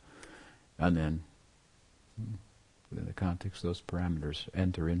of, and then within the context of those parameters,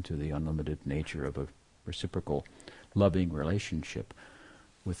 enter into the unlimited nature of a reciprocal, loving relationship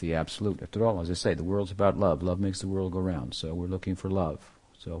with the Absolute. After all, as I say, the world's about love. Love makes the world go round, so we're looking for love.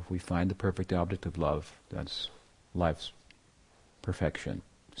 So if we find the perfect object of love, that's life's perfection.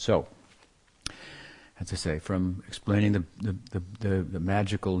 So, as I say, from explaining the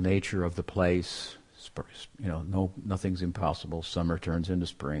magical nature of the place, nothing's impossible. Summer turns into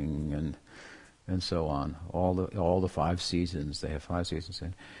spring, and so on. All the 5 seasons. They have 5 seasons,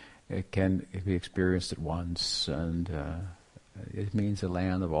 and it can be experienced at once. And it means a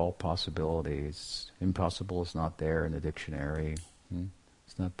land of all possibilities. Impossible is not there in the dictionary.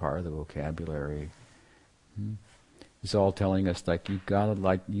 It's not part of the vocabulary. It's all telling us you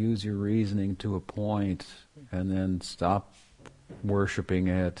gotta use your reasoning to a point, and then stop worshipping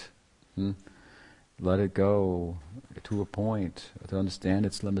it. Let it go to a point to understand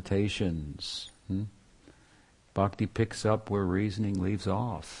its limitations. Bhakti picks up where reasoning leaves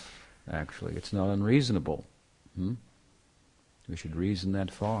off. Actually, it's not unreasonable. We should reason that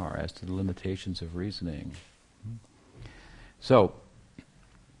far as to the limitations of reasoning. So,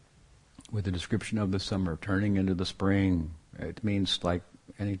 with the description of the summer turning into the spring, it means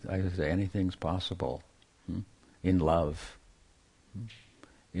anything's possible. In love.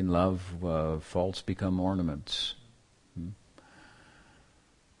 In love, faults become ornaments.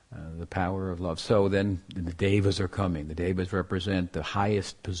 The power of love. So then the devas are coming. The devas represent the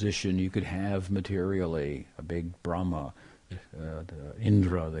highest position you could have materially. A big Brahma,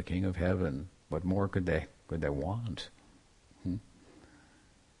 Indra, the king of heaven. What more could they want?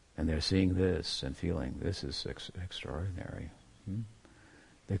 And they're seeing this and feeling this is extraordinary.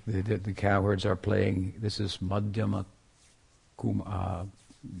 The cowherds are playing. This is Madhyama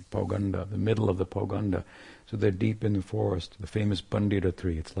Poganda, the middle of the Poganda. So they're deep in the forest, the famous Pandita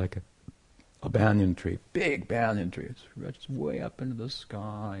tree. It's like a banyan tree, big banyan tree. It stretches way up into the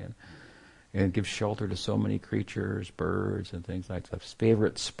sky, and it gives shelter to so many creatures, birds, and things like that. It's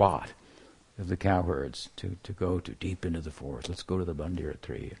favorite spot of the cowherds to go to deep into the forest. Let's go to the bandira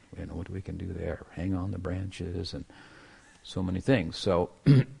tree. What we can do there? Hang on the branches and so many things. So,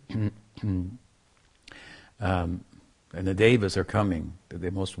 and the devas are coming.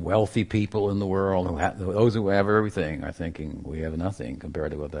 The most wealthy people in the world, those who have everything, are thinking we have nothing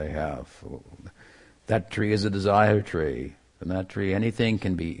compared to what they have. That tree is a desire tree. And that tree, anything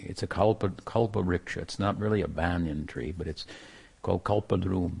can be. It's a kalpa vriksha. It's not really a banyan tree, but it's called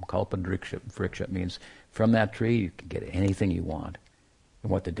kalpadrum. Vriksha means from that tree you can get anything you want.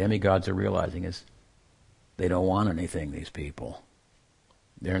 And what the demigods are realizing is they don't want anything, these people.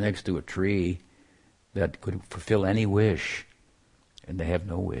 They're next to a tree that could fulfill any wish, and they have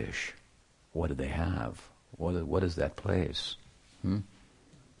no wish. What do they have? What is that place?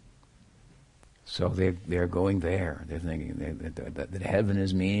 So they're going there. They're thinking that heaven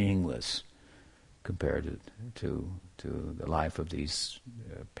is meaningless compared to the life of these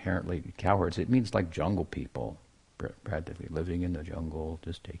apparently cowherds. It means like jungle people, practically living in the jungle,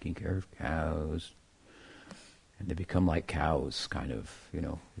 just taking care of cows. And they become like cows, kind of,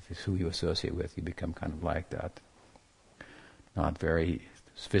 if it's who you associate with, you become kind of like that. Not very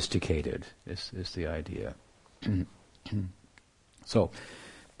sophisticated is the idea. So,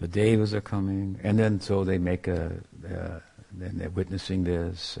 the devas are coming, and then so they make then they're witnessing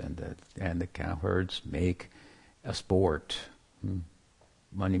this, and the cowherds make a sport.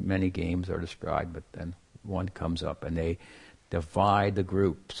 Many games are described, but then one comes up, and they divide the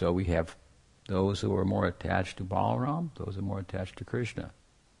group. So we have those who are more attached to Balaram, those who are more attached to Krishna.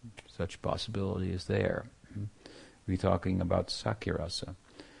 Such possibility is there. We're talking about Sakyarasa.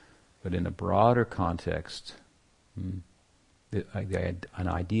 But in a broader context, an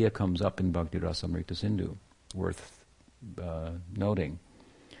idea comes up in Bhakti Rasamrita Sindhu, worth noting.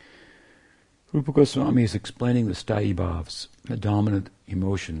 Rupa Goswami is explaining the sthayi bhavas, the dominant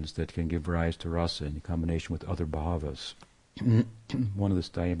emotions that can give rise to rasa in combination with other bhavas. One of the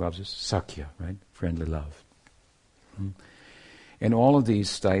sthayi bhavas is Sakya, right? Friendly love. And all of these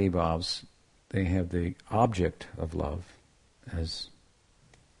sthayi bhavas, they have the object of love as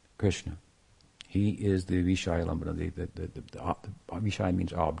Krishna. He is the Vishaya Lambana. The Vishaya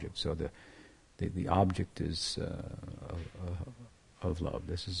means object, so the object is of love.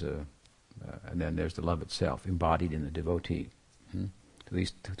 This is and then there's the love itself, embodied in the devotee. So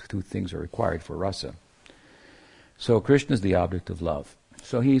these two things are required for rasa. So Krishna is the object of love.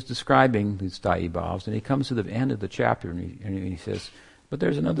 So he's describing these sthayi bhavas, and he comes to the end of the chapter, and he says, but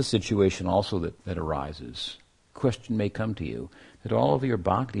there's another situation also that arises. Question may come to you, that all of your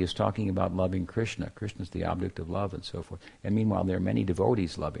bhakti is talking about loving Krishna. Krishna is the object of love and so forth. And meanwhile, there are many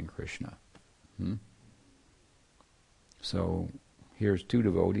devotees loving Krishna. So here's two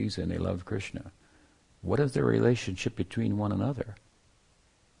devotees and they love Krishna. What is the relationship between one another?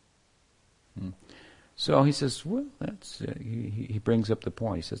 So he says, well, that's he brings up the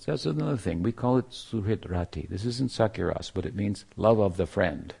point. He says, that's another thing. We call it Suhrit Rati. This isn't Sakyaras, but it means love of the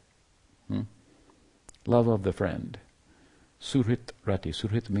friend. Love of the friend. Suhrit Rati.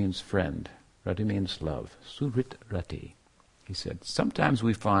 Suhrit means friend. Rati means love. Suhrit Rati. He said, sometimes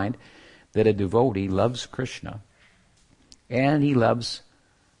we find that a devotee loves Krishna and he loves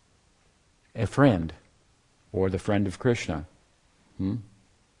a friend or the friend of Krishna.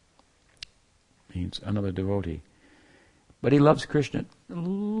 Means another devotee. But he loves Krishna a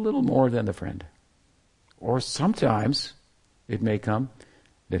little more than the friend. Or sometimes it may come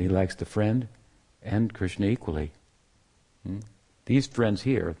that he likes the friend and Krishna equally. These friends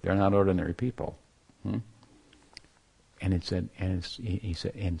here, they're not ordinary people. And he said,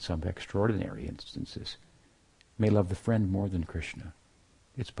 in some extraordinary instances, may love the friend more than Krishna.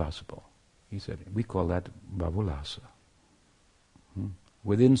 It's possible. He said, we call that bhavulasa.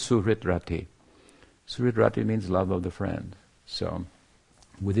 Within Suhrit Rati. Suhrit Rati means love of the friend. So,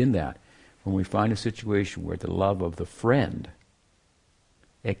 within that, when we find a situation where the love of the friend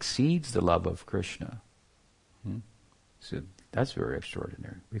exceeds the love of Krishna, so that's very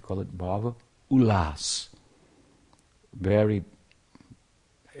extraordinary. We call it bhava ulas. Very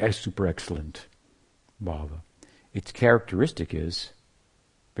super excellent bhava. Its characteristic is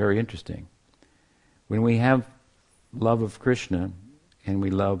very interesting. When we have love of Krishna and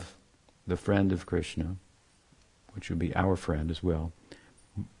we love the friend of Krishna, which would be our friend as well,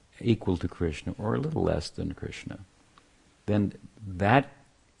 equal to Krishna or a little less than Krishna, then that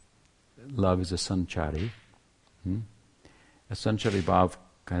love is a sanchari. A sanchari bhav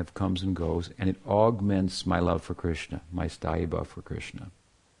kind of comes and goes, and it augments my love for Krishna, my sthayi bhav for Krishna.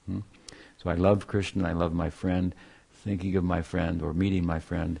 So I love Krishna, I love my friend, thinking of my friend or meeting my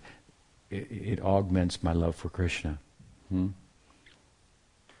friend, it augments my love for Krishna.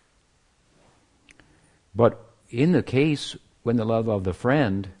 But in the case when the love of the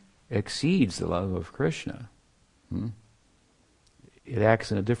friend exceeds the love of Krishna, it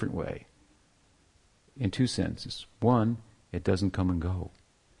acts in a different way. In two senses. One, it doesn't come and go.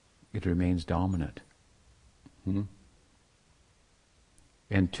 It remains dominant.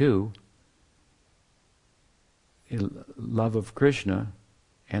 And two, love of Krishna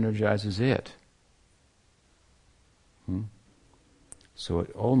energizes it. So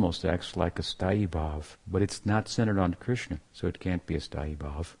it almost acts like a sthayi bhav, but it's not centered on Krishna, so it can't be a sthayi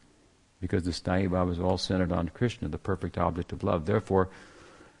bhav, because the sthayi bhav is all centered on Krishna, the perfect object of love. Therefore,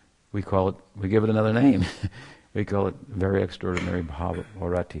 we give it another name. We call it very extraordinary bhava or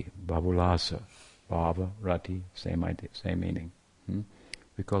rati, bhavulasa. Bhava, rati, same idea, same meaning.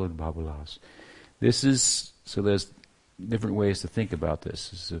 We call it bhavulas. So there's different ways to think about this.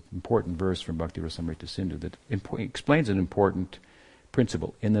 This is an important verse from Bhakti Rasamrita Sindhu that explains an important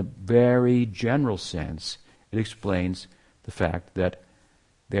principle. In a very general sense, it explains the fact that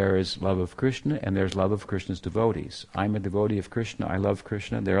there is love of Krishna and there's love of Krishna's devotees. I'm a devotee of Krishna, I love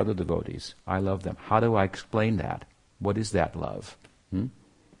Krishna, there are other devotees, I love them. How do I explain that? What is that love?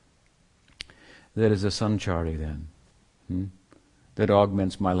 That is a sanchari then. That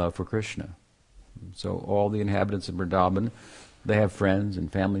augments my love for Krishna. So all the inhabitants of Vrindavan, they have friends and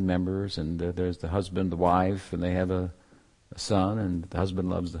family members, and there's the husband, the wife, and they have a son, and the husband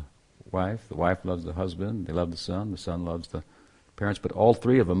loves the wife loves the husband, they love the son loves the parents, but all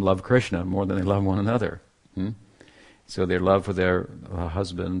three of them love Krishna more than they love one another. So their love for their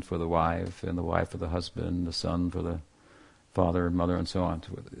husband, for the wife, and the wife for the husband, the son for the father and mother, and so on.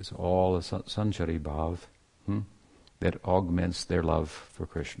 So it's all a sanchari bhav that augments their love for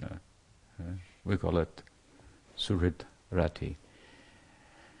Krishna. We call it suhrit rati.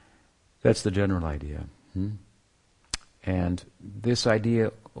 That's the general idea. And this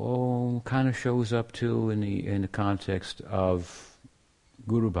idea kind of shows up too in the context of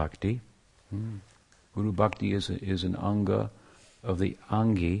Guru Bhakti. Guru Bhakti is an anga of the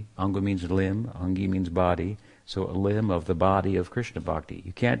angi. Anga means limb, angi means body. So a limb of the body of Krishna Bhakti.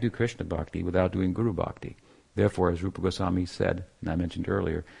 You can't do Krishna Bhakti without doing Guru Bhakti. Therefore, as Rupa Goswami said, and I mentioned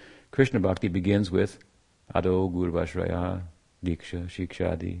earlier, Krishna Bhakti begins with Ado Guru Vashraya Diksha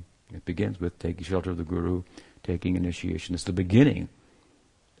Shikshadi. It begins with taking shelter of the Guru, taking initiation. It's the beginning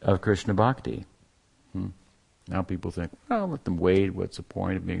of Krishna Bhakti. Now people think, well, let them wait. What's the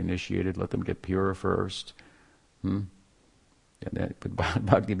point of being initiated? Let them get pure first. And but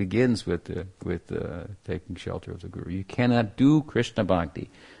Bhakti begins with taking shelter of the Guru. You cannot do Krishna Bhakti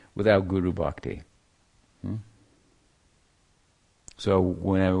without Guru Bhakti. So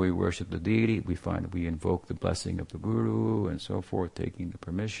whenever we worship the deity, we find that we invoke the blessing of the Guru and so forth, taking the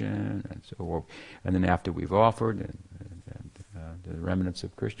permission and so forth. And then after we've offered, and the remnants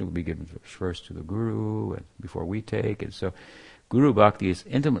of Krishna will be given first to the Guru and before we take it. So Guru Bhakti is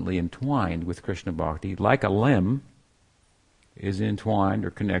intimately entwined with Krishna Bhakti, like a limb is entwined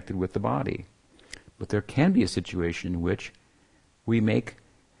or connected with the body. But there can be a situation in which we make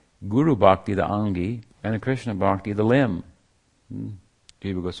Guru Bhakti the angi and Krishna Bhakti the limb.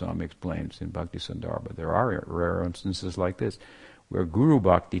 Jiva Goswami explains in Bhakti Sandarbha, there are rare instances like this, where Guru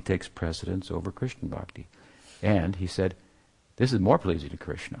Bhakti takes precedence over Krishna Bhakti. And he said, this is more pleasing to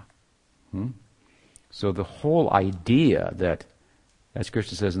Krishna. So the whole idea that, as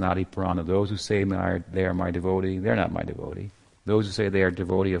Krishna says in Adi Purana, those who say they are my devotee, they're not my devotee. Those who say they are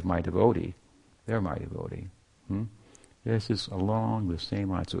devotee of my devotee, they're my devotee. This is along the same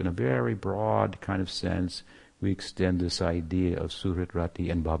line. So in a very broad kind of sense, we extend this idea of Suhrit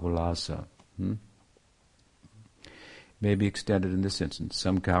Rati and Bhavulasa. May be extended in this instance.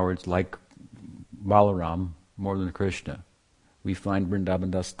 Some cowards like Balaram more than Krishna. We find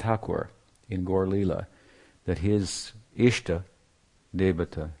Vrindavan Das Thakur in Gaur Leela that his Ishta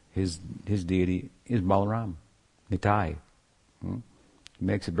Devata, his deity, is Balaram, Nitai. He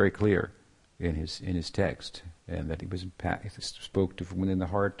makes it very clear in his text, and that he spoke to from within the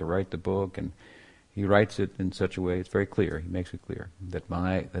heart to write the book, and he writes it in such a way, it's very clear, he makes it clear, that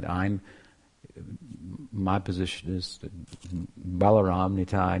my position is that Balaram,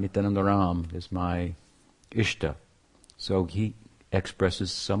 Nitai, Nityananda Ram is my Ishta. So he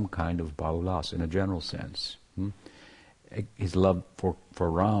expresses some kind of Baulas in a general sense. His love for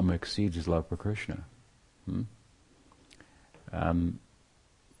Ram exceeds his love for Krishna. And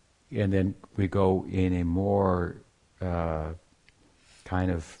then we go in a more kind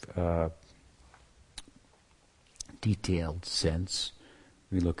of detailed sense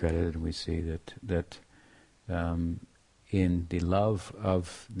we look at it and we see that in the love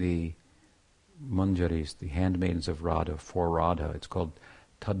of the Manjaris, the handmaidens of Radha, for Radha, it's called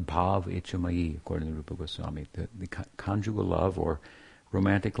Tadbhav Ichamayi, according to Rupa Goswami, the conjugal love or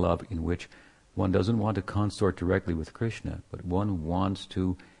romantic love in which one doesn't want to consort directly with Krishna, but one wants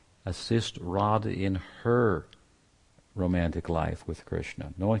to assist Radha in her romantic life with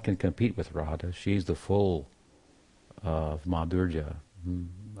Krishna. No one can compete with Radha. She's the full of Madhurya,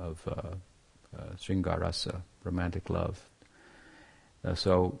 of Sringarasa, romantic love.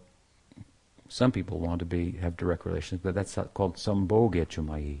 So some people want to have direct relations, but that's called Sambhoga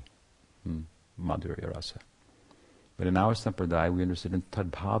Chumayi, Madhurya Rasa. But in our sampradaya, we understand in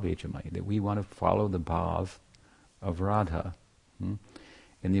Tadbhava Chumayi, that we want to follow the bhav of Radha. And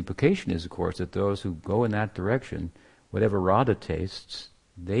the implication is, of course, that those who go in that direction, whatever Radha tastes,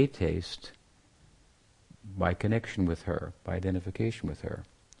 they taste by connection with her, by identification with her.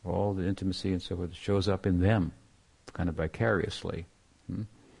 All the intimacy and so forth shows up in them, kind of vicariously.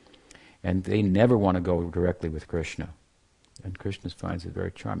 And they never want to go directly with Krishna. And Krishna finds it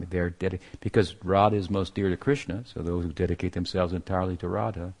very charming. They're because Radha is most dear to Krishna, so those who dedicate themselves entirely to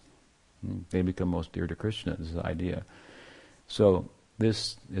Radha, they become most dear to Krishna, this is the idea. So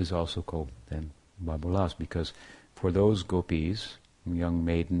this is also called then Babulas, because for those gopis, young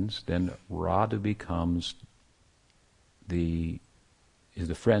maidens, then Radha becomes is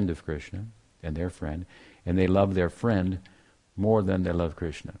the friend of Krishna, and their friend, and they love their friend more than they love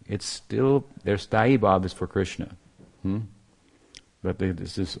Krishna. It's still, their sthayi bhav is for Krishna. But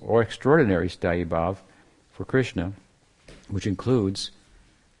there's this extraordinary sthayi bhav for Krishna, which includes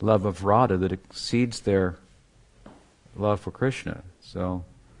love of Radha that exceeds their love for Krishna. So,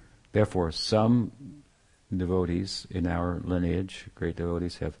 therefore, some devotees in our lineage, great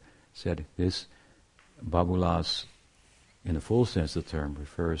devotees, have said this Babulas, in the full sense of the term,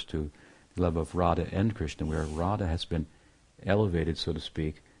 refers to love of Radha and Krishna, where Radha has been elevated, so to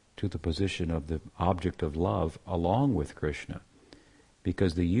speak, to the position of the object of love along with Krishna.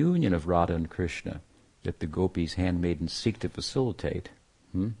 Because the union of Radha and Krishna that the gopis, handmaidens, seek to facilitate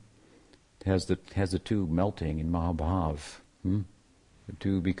has the two melting in Mahabhav, the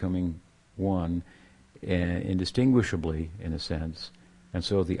two becoming one indistinguishably, in a sense. And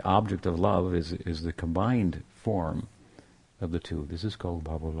so the object of love is the combined form of the two. This is called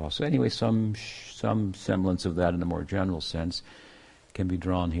Bhava. So anyway, some semblance of that in a more general sense can be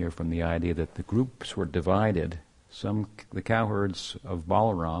drawn here from the idea that the groups were divided. The cowherds of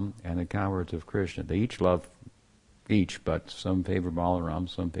Balaram and the cowherds of Krishna, they each love each, but some favor Balaram,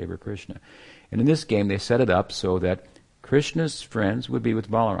 some favor Krishna. And in this game they set it up so that Krishna's friends would be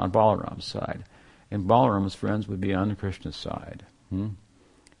with Balaram, on Balaram's side, and Balaram's friends would be on Krishna's side.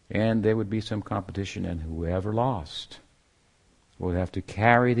 And there would be some competition, and whoever lost would have to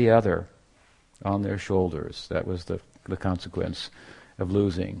carry the other on their shoulders. That was the consequence of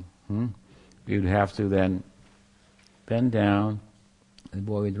losing. You'd have to then bend down, the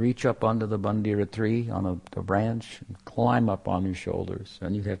boy would reach up onto the bandira tree on a branch and climb up on your shoulders,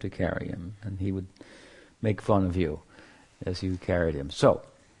 and you'd have to carry him, and he would make fun of you as you carried him. So,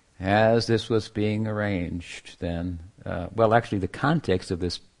 as this was being arranged then, actually the context of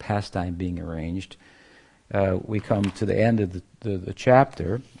this pastime being arranged, we come to the end of the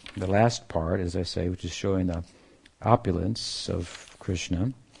chapter, the last part, as I say, which is showing the opulence of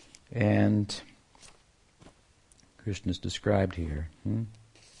Krishna, and Krishna is described here.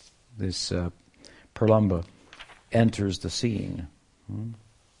 This Pralamba enters the scene.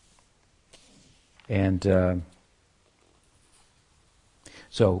 And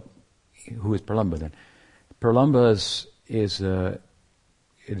so, who is Pralamba then? Pralamba it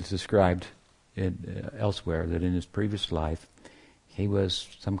is described elsewhere that in his previous life he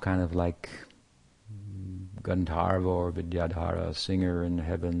was some kind of like Gandharva or Vidyadhara, a singer in the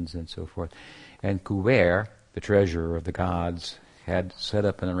heavens and so forth. And Kuber, the treasurer of the gods, had set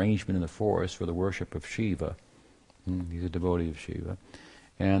up an arrangement in the forest for the worship of Shiva. He's a devotee of Shiva.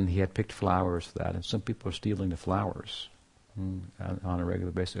 And he had picked flowers for that. And some people are stealing the flowers on a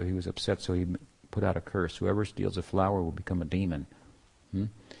regular basis. So he was upset, so he put out a curse. Whoever steals a flower will become a demon.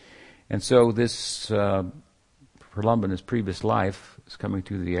 And so this Pralamba in his previous life is coming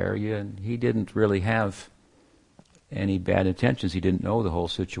to the area, and he didn't really have any bad intentions. He didn't know the whole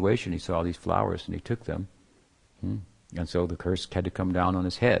situation. He saw these flowers and he took them. And so the curse had to come down on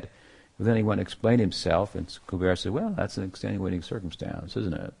his head. But then he went and explained himself, and Kuber said, well, that's an extenuating circumstance,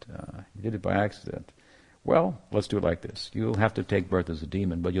 isn't it? You did it by accident. Well, let's do it like this. You'll have to take birth as a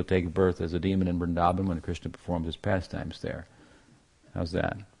demon, but you'll take birth as a demon in Vrindavan when Krishna performs his pastimes there. How's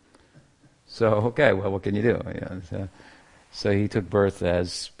that? So, okay, well, what can you do? So he took birth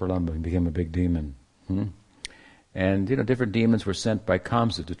as Pralamba and became a big demon. And, different demons were sent by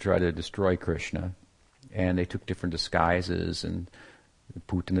Kamsa to try to destroy Krishna. And they took different disguises. And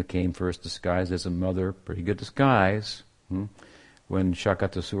Putana came first disguised as a mother. Pretty good disguise. When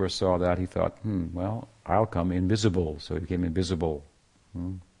Shakatasura saw that, he thought, well, I'll come invisible. So he became invisible.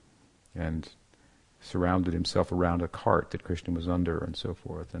 And surrounded himself around a cart that Krishna was under and so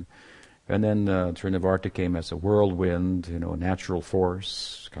forth. And then Trinavarta came as a whirlwind, a natural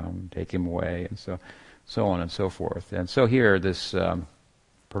force, come take him away, and so on and so forth. And so here, this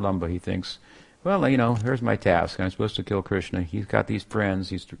Pralamba, he thinks, well, here's my task. I'm supposed to kill Krishna. He's got these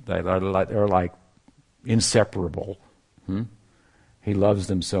friends. They're like inseparable. He loves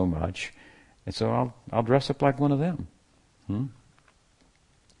them so much, and so I'll dress up like one of them.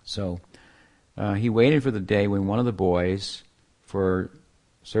 So he waited for the day when one of the boys, for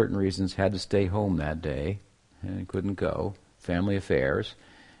certain reasons, had to stay home that day and couldn't go, family affairs,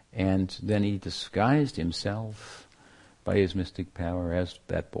 and then he disguised himself by his mystic power as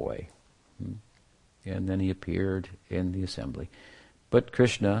that boy. And then he appeared in the assembly. But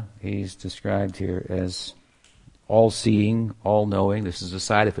Krishna, he's described here as all-seeing, all-knowing. This is a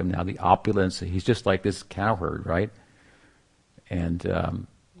side of him now, the opulence. He's just like this cowherd, right? And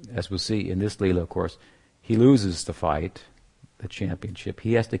as we'll see in this Leela, of course, he loses the fight, the championship.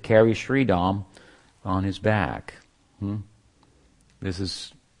 He has to carry Sridham on his back. This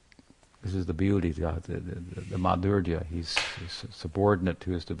is the beauty, the madhurya. He's subordinate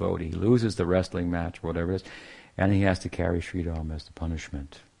to his devotee. He loses the wrestling match, whatever it is, and he has to carry Sridham as the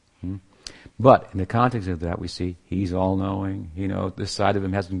punishment. But in the context of that, we see he's all-knowing. This side of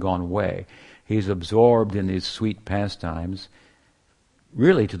him hasn't gone away. He's absorbed in his sweet pastimes,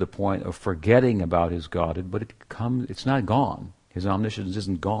 really to the point of forgetting about his godhead, but it's not gone. His omniscience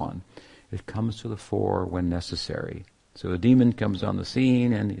isn't gone. It comes to the fore when necessary. So the demon comes on the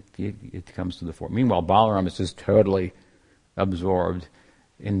scene and it comes to the fore. Meanwhile, Balarama is just totally absorbed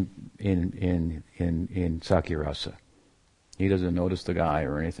in Sakirasa. He doesn't notice the guy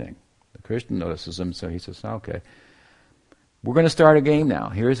or anything. The Krishna notices him, so he says, okay, we're going to start a game now.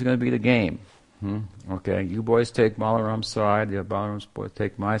 Here's going to be the game. Okay, you boys take Balaram's side, the Balaram's boys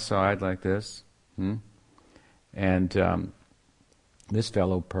take my side like this. And this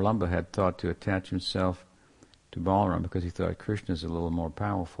fellow, Pralamba, had thought to attach himself to Balaram because he thought Krishna's a little more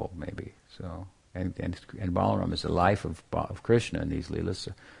powerful, maybe. So, and Balaram is the life of Krishna in these leelas.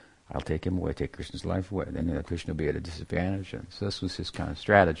 So I'll take him away, take Krishna's life away. Then Krishna will be at a disadvantage. And so this was his kind of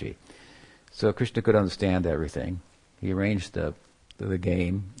strategy. So Krishna could understand everything. He arranged the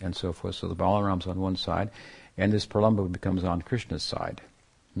game and so forth. So the Balaram's on one side, and this Pralamba becomes on Krishna's side.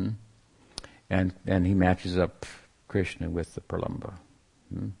 And he matches up Krishna with the Pralamba.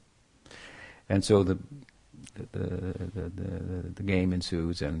 And so the game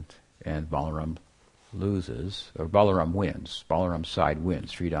ensues, and Balaram loses, or Balaram wins. Balaram's side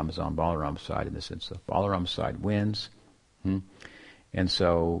wins. Sridham is on Balaram's side in this instance. Balaram's side wins, and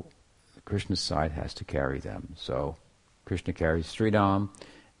so Krishna's side has to carry them. So Krishna carries Sridham,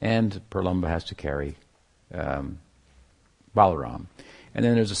 and Pralamba has to carry Balaram. And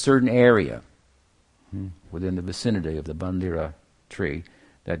then there's a certain area within the vicinity of the Bandira tree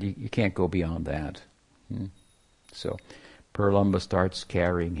that you can't go beyond that. So Pralamba starts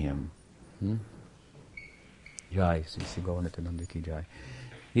carrying him. Jai, Sisi Govindananda ki Jai.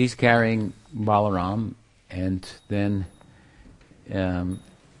 He's carrying Balaram, and then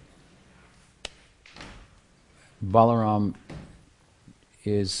Balaram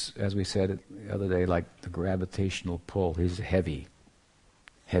is, as we said the other day, like the gravitational pull. He's a heavy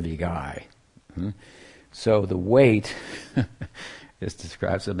guy. So the weight is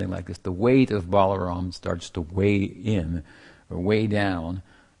described something like this. The weight of Balaram starts to weigh in or weigh down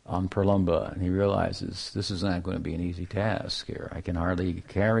on Pralamba, and he realizes this is not going to be an easy task here. I can hardly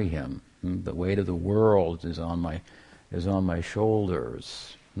carry him. The weight of the world is on my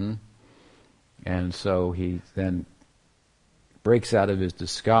shoulders. And so he then breaks out of his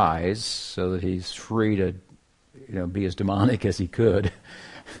disguise so that he's free to, be as demonic as he could,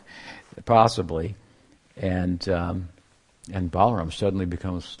 possibly. And Balaram suddenly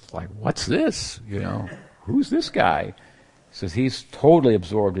becomes like, what's this? Who's this guy? So he's totally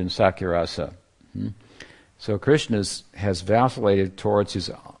absorbed in Sakirasa. So Krishna has vacillated towards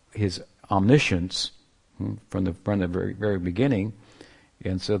his omniscience from the very, very beginning,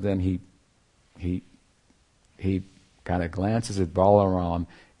 and so then he kind of glances at Balaram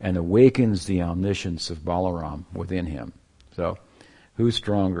and awakens the omniscience of Balaram within him. So, who's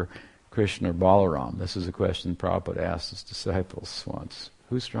stronger, Krishna or Balaram? This is a question Prabhupada asked his disciples once.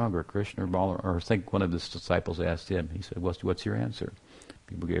 Who's stronger, Krishna or Balarama? Or I think one of his disciples asked him. He said, what's your answer?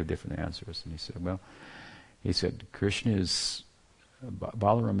 People gave different answers. And he said,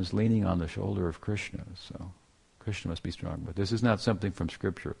 Balarama is leaning on the shoulder of Krishna, so Krishna must be strong. But this is not something from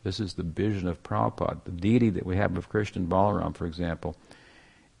Scripture. This is the vision of Prabhupada. The deity that we have of Krishna and Balarama, for example,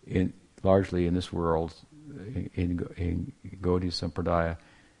 largely in this world, in Gaudiya Sampradaya,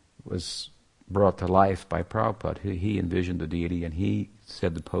 was brought to life by Prabhupada. He envisioned the deity, and he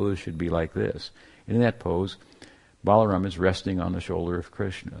said the pose should be like this. And in that pose, Balarama is resting on the shoulder of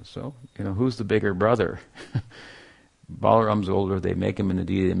Krishna. So, who's the bigger brother? Balarama's older. They make him in the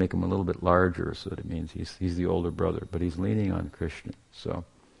deity. They make him a little bit larger, so that means he's the older brother. But he's leaning on Krishna. So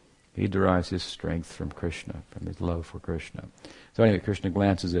he derives his strength from Krishna, from his love for Krishna. So anyway, Krishna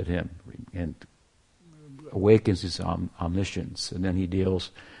glances at him and awakens his omniscience, and then he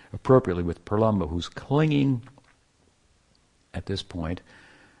deals appropriately with Pralamba, who's clinging at this point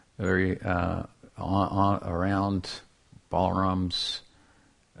very around Balarama's.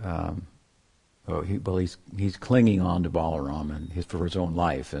 He's clinging on to Balarama and for his own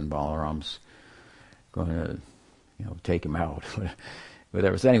life, and Balarama's going to, take him out,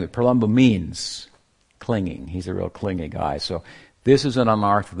 whatever. So anyway, Pralamba means clinging. He's a real clingy guy. So this is an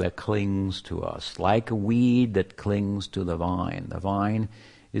anartha that clings to us, like a weed that clings to the vine. The vine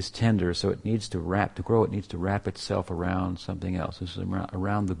is tender, so it needs to grow. It needs to wrap itself around something else. This is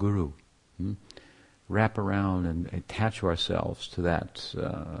around the Guru. Wrap around and attach ourselves to that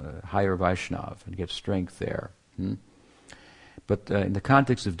higher Vaishnava and get strength there. But in the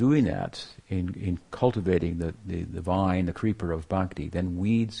context of doing that, in cultivating the vine, the creeper of bhakti, then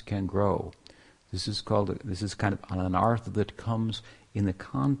weeds can grow. This is kind of an anartha that comes in the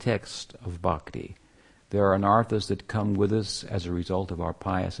context of bhakti. There are anarthas that come with us as a result of our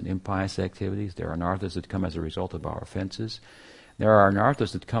pious and impious activities. There are anarthas that come as a result of our offenses. There are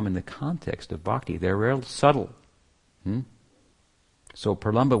anarthas that come in the context of bhakti. They're real subtle. So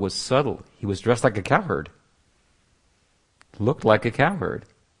Pralamba was subtle. He was dressed like a cowherd. Looked like a cowherd.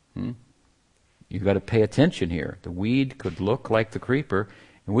 You've got to pay attention here. The weed could look like the creeper,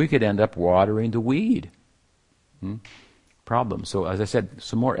 and we could end up watering the weed. Problem. So as I said,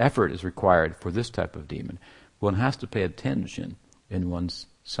 some more effort is required for this type of demon. One has to pay attention in one's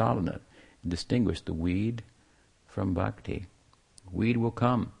sadhana and distinguish the weed from bhakti. Weed will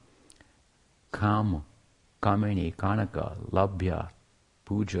come. Kama, kamini, kanaka, labhya,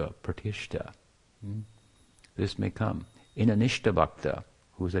 puja, pratishta. This may come. In a nishta bhakta,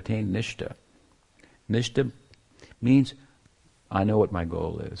 who has attained nishta. Nishta means, I know what my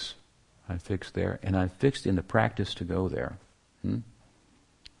goal is. I'm fixed there, and I'm fixed in the practice to go there.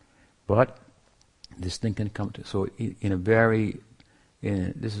 But this thing can come to, so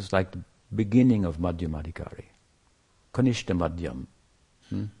this is like the beginning of Madhyamadhikari. Kanishta Madhyam.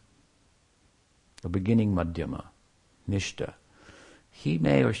 The beginning Madhyama. Nishta. He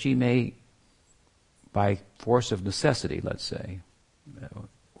may or she may, by force of necessity, let's say,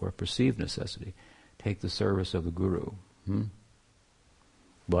 or perceived necessity, take the service of the Guru.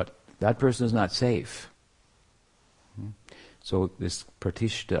 But that person is not safe. So this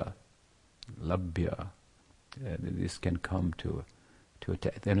pratishta, labhya, this can come to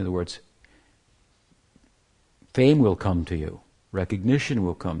attack. In other words, fame will come to you, recognition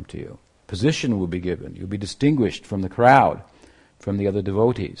will come to you, position will be given. You'll be distinguished from the crowd, from the other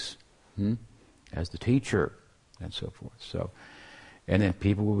devotees, as the teacher, and so forth. So, and then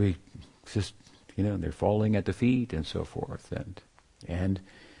people will be just, they're falling at the feet, and so forth, and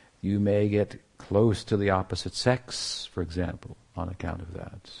you may get close to the opposite sex, for example, on account of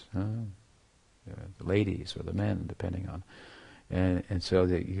that. The ladies or the men, depending on. And so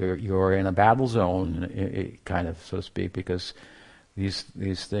that you're in a battle zone, kind of, so to speak, because these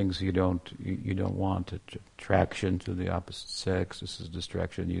things you don't want attraction to the opposite sex. This is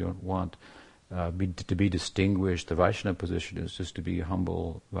distraction. You don't want to be distinguished. The Vaishnava position is just to be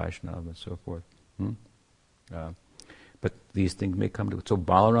humble Vaishnava and so forth. But these things may come to it. So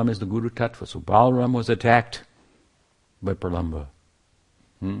Balarama is the Guru Tattva. So Balarama was attacked by Pralamba.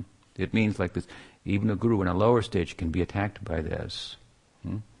 It means like this. Even a guru in a lower stage can be attacked by this.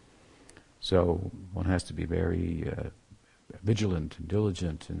 So one has to be very vigilant and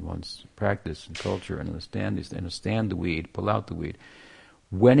diligent in one's practice and culture and understand the weed, pull out the weed.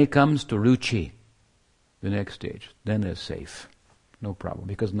 When it comes to ruchi, the next stage, then they're safe. No problem.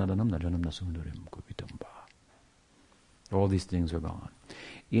 Because nadanam najanam nasundarim kuvitamba. All these things are gone.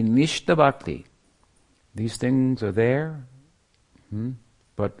 In Nishta Bhakti, these things are there,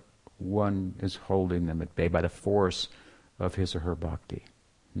 but one is holding them at bay by the force of his or her bhakti.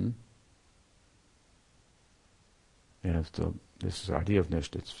 It has to This idea of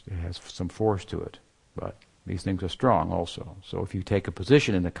Nishta, it has some force to it, but these things are strong also. So if you take a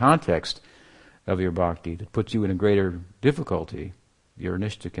position in the context of your bhakti that puts you in a greater difficulty, your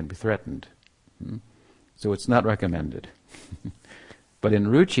Nishta can be threatened. So it's not recommended. But in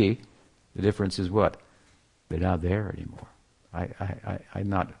Ruchi, the difference is what? They're not there anymore. I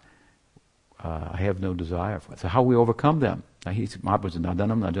have no desire for it. So how we overcome them? Mahaprabhu said,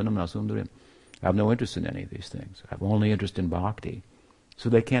 Nadanam, Najanam, Nasundarim. I have no interest in any of these things. I have only interest in bhakti. So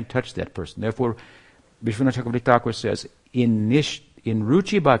they can't touch that person. Therefore, Vishwanath Chakravarti Thakur says, in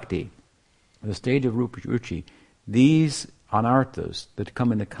Ruchi Bhakti, the stage of Ruchi, these anarthas that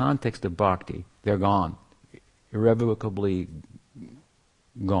come in the context of bhakti, they're gone. Irrevocably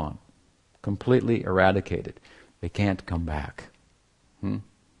gone. Completely eradicated. They can't come back.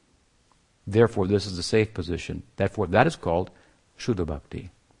 Therefore, this is a safe position. Therefore, that is called Shuddha Bhakti.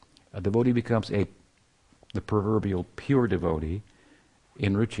 A devotee becomes the proverbial pure devotee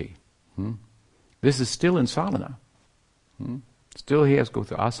in Ruchi. This is still in sadhana. Still he has to go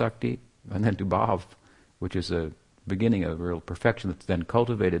through asakti and then to bhav, which is a beginning of real perfection that's then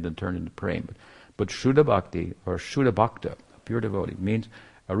cultivated and turned into prema. But Shuddha Bhakti, or Shuddha Bhakta, a pure devotee, means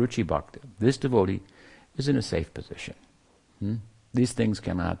a Ruchi Bhakta. This devotee is in a safe position. These things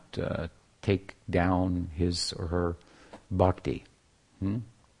cannot take down his or her bhakti.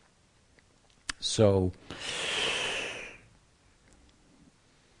 So,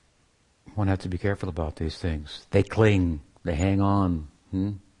 one has to be careful about these things. They cling, they hang on.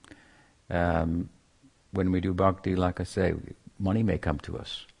 When we do bhakti, like I say, money may come to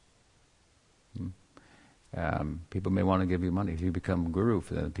us. People may want to give you money. If you become guru,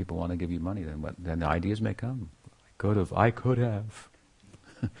 then people want to give you money. Then the ideas may come. I could have.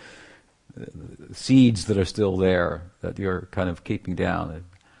 Seeds that are still there that you're kind of keeping down.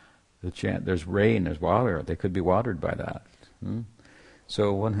 There's rain, there's water. They could be watered by that.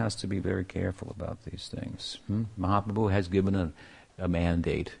 So one has to be very careful about these things. Mahaprabhu has given a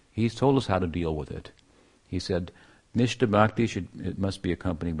mandate. He's told us how to deal with it. He said, Nishta Bhakti it must be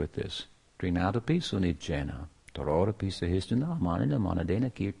accompanied with this. Trinadapi sunijjena, tarorapi sahistana, manana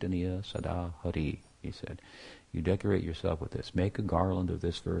manadena kirtaniya sada hari. He said, you decorate yourself with this. Make a garland of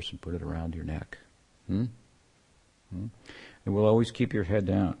this verse and put it around your neck. It will always keep your head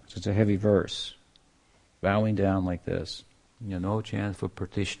down. So it's a heavy verse. Bowing down like this. No chance for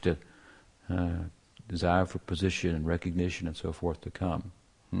pratishta, desire for position and recognition and so forth to come.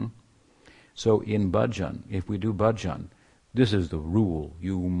 So in bhajan, if we do bhajan, this is the rule.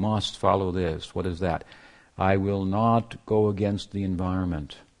 You must follow this. What is that? I will not go against the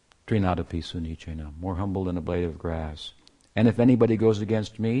environment. Trinadapi sunichena, more humble than a blade of grass. And if anybody goes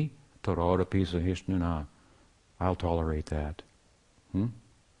against me, tarorapi sahishnuna, I'll tolerate that.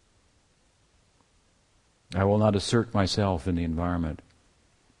 I will not assert myself in the environment.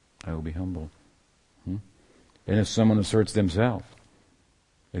 I will be humble. And if someone asserts themselves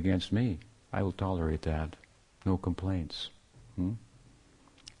against me, I will tolerate that. No complaints.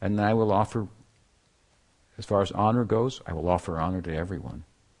 And I will offer, as far as honor goes, I will offer honor to everyone.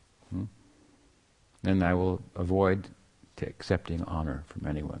 And I will avoid accepting honor from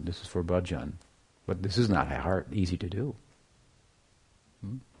anyone. This is for bhajan. But this is not easy to do.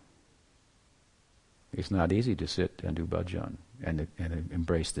 It's not easy to sit and do bhajan and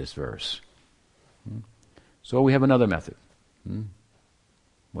embrace this verse. So we have another method.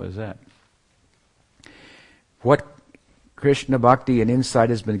 What is that? What Krishna Bhakti and insight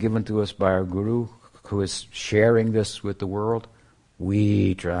has been given to us by our Guru, who is sharing this with the world,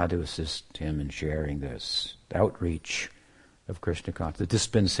 we try to assist him in sharing this. The outreach of Krishna consciousness, the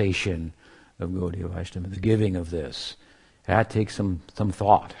dispensation of Gaudiya Vaishnava, the giving of this. That takes some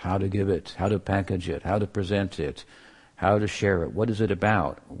thought, how to give it, how to package it, how to present it, how to share it, what is it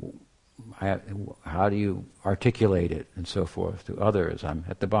about, how do you articulate it, and so forth to others. I'm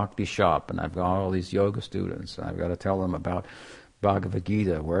at the bhakti shop and I've got all these yoga students and I've got to tell them about Bhagavad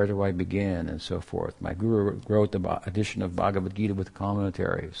Gita, where do I begin, and so forth. My guru wrote the edition of Bhagavad Gita with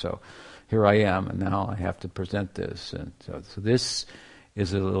commentary, so here I am, and now I have to present this. And so this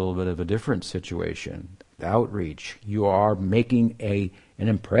is a little bit of a different situation. The outreach, you are making an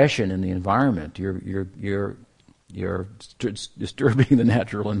impression in the environment. You're disturbing the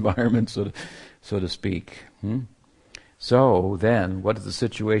natural environment, so to speak. So then, what is the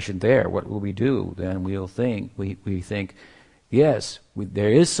situation there? What will we do? Then we think, yes, there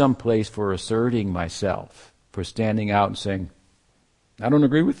is some place for asserting myself, for standing out and saying, I don't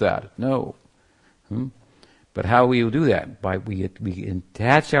agree with that. No. But how we will do that? We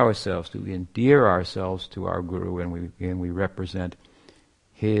attach ourselves we endear ourselves to our Guru, and we represent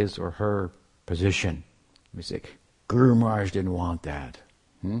his or her position. We say, Guru Maharaj didn't want that.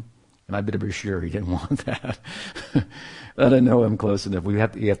 And I better be sure he didn't want that. I don't know him close enough.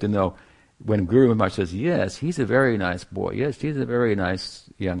 You have to know, when Guru Maharaj says, yes, he's a very nice boy. Yes, she's a very nice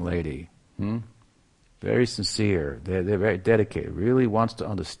young lady. Very sincere. They're very dedicated. Really wants to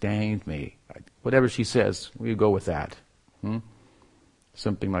understand me. Whatever she says, we go with that.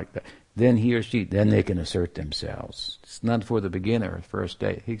 Something like that. Then he or she, then they can assert themselves. It's not for the beginner, first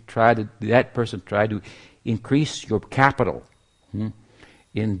day. That person tried to increase your capital.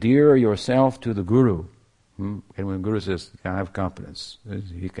 Endear yourself to the Guru. And when Guru says, I have confidence,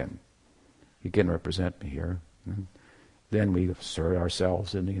 he can represent me here. Then we assert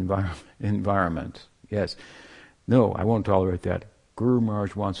ourselves in the environment. Yes. No, I won't tolerate that. Guru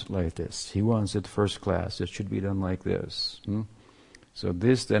Maharaj wants it like this. He wants it first class. It should be done like this. So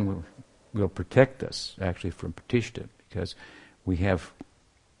this then will protect us actually from pratishta, because we have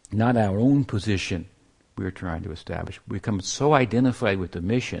not our own position we're trying to establish. We become so identified with the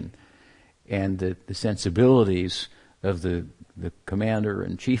mission and the sensibilities of the commander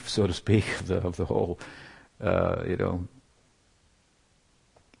in chief, so to speak, of the whole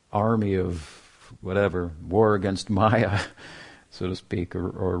army of whatever, war against Maya, so to speak,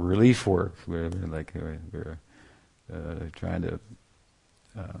 or relief work. We're trying to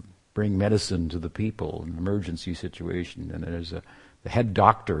bring medicine to the people in an emergency situation, and the head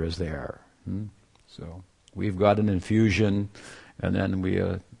doctor is there. So we've got an infusion, and then we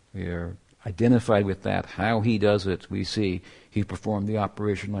are identified with that. How he does it, we see he performed the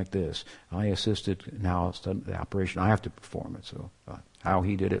operation like this. I assisted, now it's done the operation, I have to perform it. So how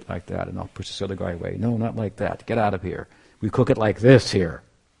he did it like that, and I'll push this other guy away. No, not like that. Get out of here. We cook it like this here.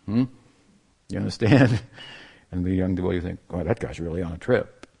 You understand? And the young devotee think, oh, that guy's really on a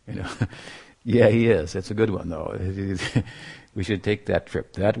trip. Yeah, he is. It's a good one, though. We should take that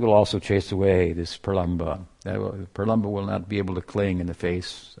trip. That will also chase away this Pralamba. Pralamba will not be able to cling in the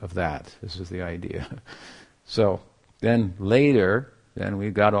face of that. This is the idea. So then later, then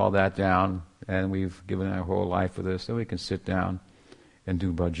we've got all that down, and we've given our whole life for this, so we can sit down and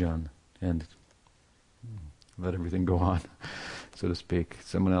do bhajan and let everything go on, so to speak.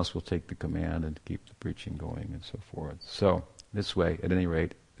 Someone else will take the command and keep the preaching going and so forth. So this way, at any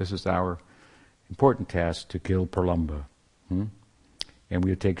rate, this is our important task, to kill Pralamba. And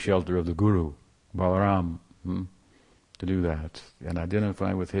we take shelter of the Guru, Balarama, to do that, and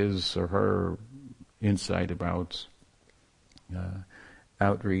identify with his or her insight about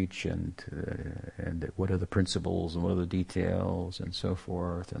outreach and what are the principles and what are the details and so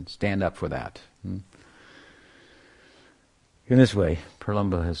forth, and stand up for that. In this way,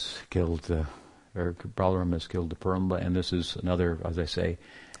 Pralamba has killed, or Balarama has killed the Pralamba, and this is another, as I say,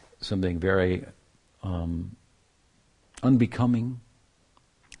 something very unbecoming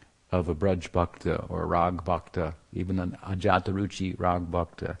of a Braj Bhakta or a Rag Bhakta, even an Ajataruchi Rag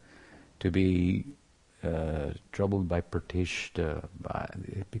Bhakta, to be troubled by pratishta,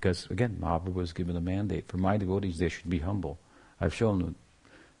 because again, Mahaprabhu was given a mandate. For my devotees, they should be humble. I've shown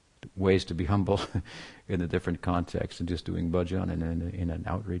ways to be humble in a different context, and just doing bhajan and in an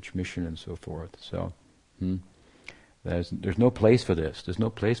outreach mission and so forth. So there's no place for this. There's no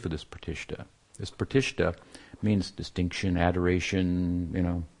place for this pratishta. This pratishta means distinction,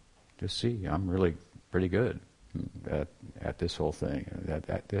 adoration. Just see, I'm really pretty good at this whole thing.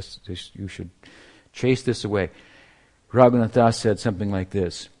 This you should chase this away. Raghunath Das said something like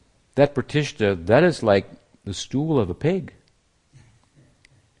this: that pratishta, that is like the stool of a pig.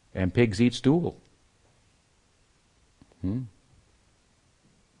 And pigs eat stool. You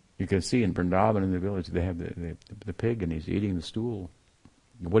can see in Vrindavan, in the village, they have the pig, and he's eating the stool.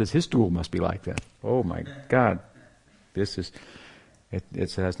 What is his stool must be like then? Oh my God. This is,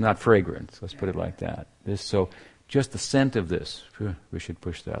 it's not fragrant, let's put it like that. So just the scent of this, we should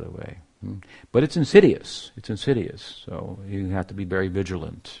push that away. But it's insidious. So you have to be very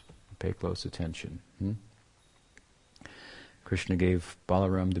vigilant, pay close attention. Krishna gave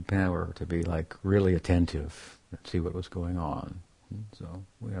Balarama the power to be like really attentive and see what was going on. So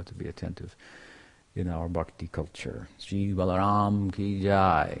we have to be attentive in our bhakti culture. Shri Balaram ki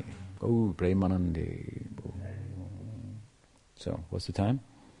jai. Oh, Premanande. So, what's the time?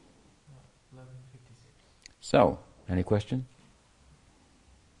 11:56. So, any question?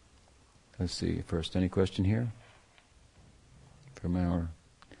 Let's see first. Any question here from our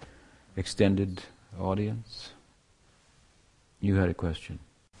extended audience? You had a question.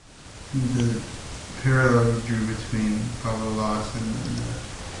 The parallel you drew between Bhagavatam and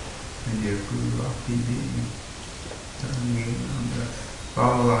the idea of Guru Bhakti being the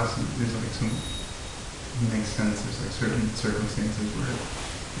Bhagavatam is like some, it makes sense, there's like certain circumstances where it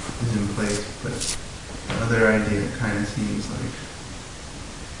is in place, but The other idea kind of seems like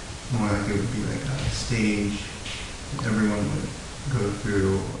more like it would be like a stage that everyone would go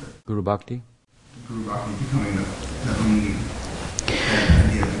through. Or Guru Bhakti? Guru Bhakti becoming the only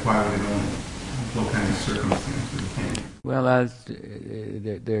idea. Like why would it only? What kind of circumstances can? Well,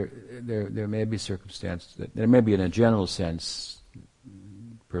 there may be circumstances that there may be, in a general sense,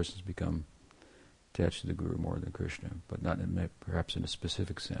 persons become attached to the Guru more than Krishna, but not perhaps in a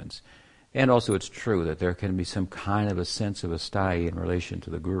specific sense. And also, it's true that there can be some kind of a sense of asthaya in relation to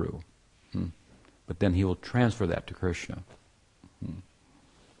the Guru, but then he will transfer that to Krishna.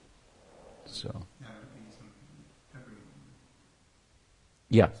 So,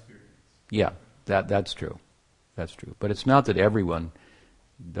 yeah, that's true. That's true. But it's not that everyone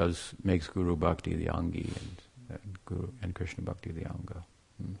makes Guru Bhakti the Angi and Krishna Bhakti the Anga.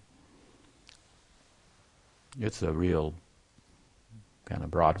 It's a real kind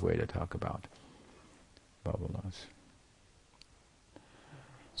of broad way to talk about Bhavalas.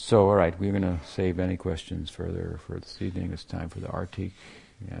 So, all right, we're going to save any questions further for this evening. It's time for the Artik,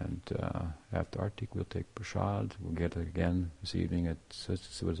 and after Artik we'll take Prasad. We'll get it again this evening at,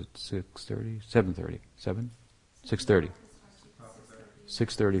 what is it, 6:30? 7:30? 7? 6:30.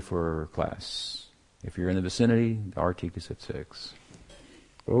 6:30 for class. If you're in the vicinity, the Artik is at 6.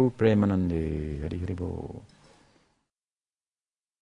 Oh, Premanande, Hari Hari Bol.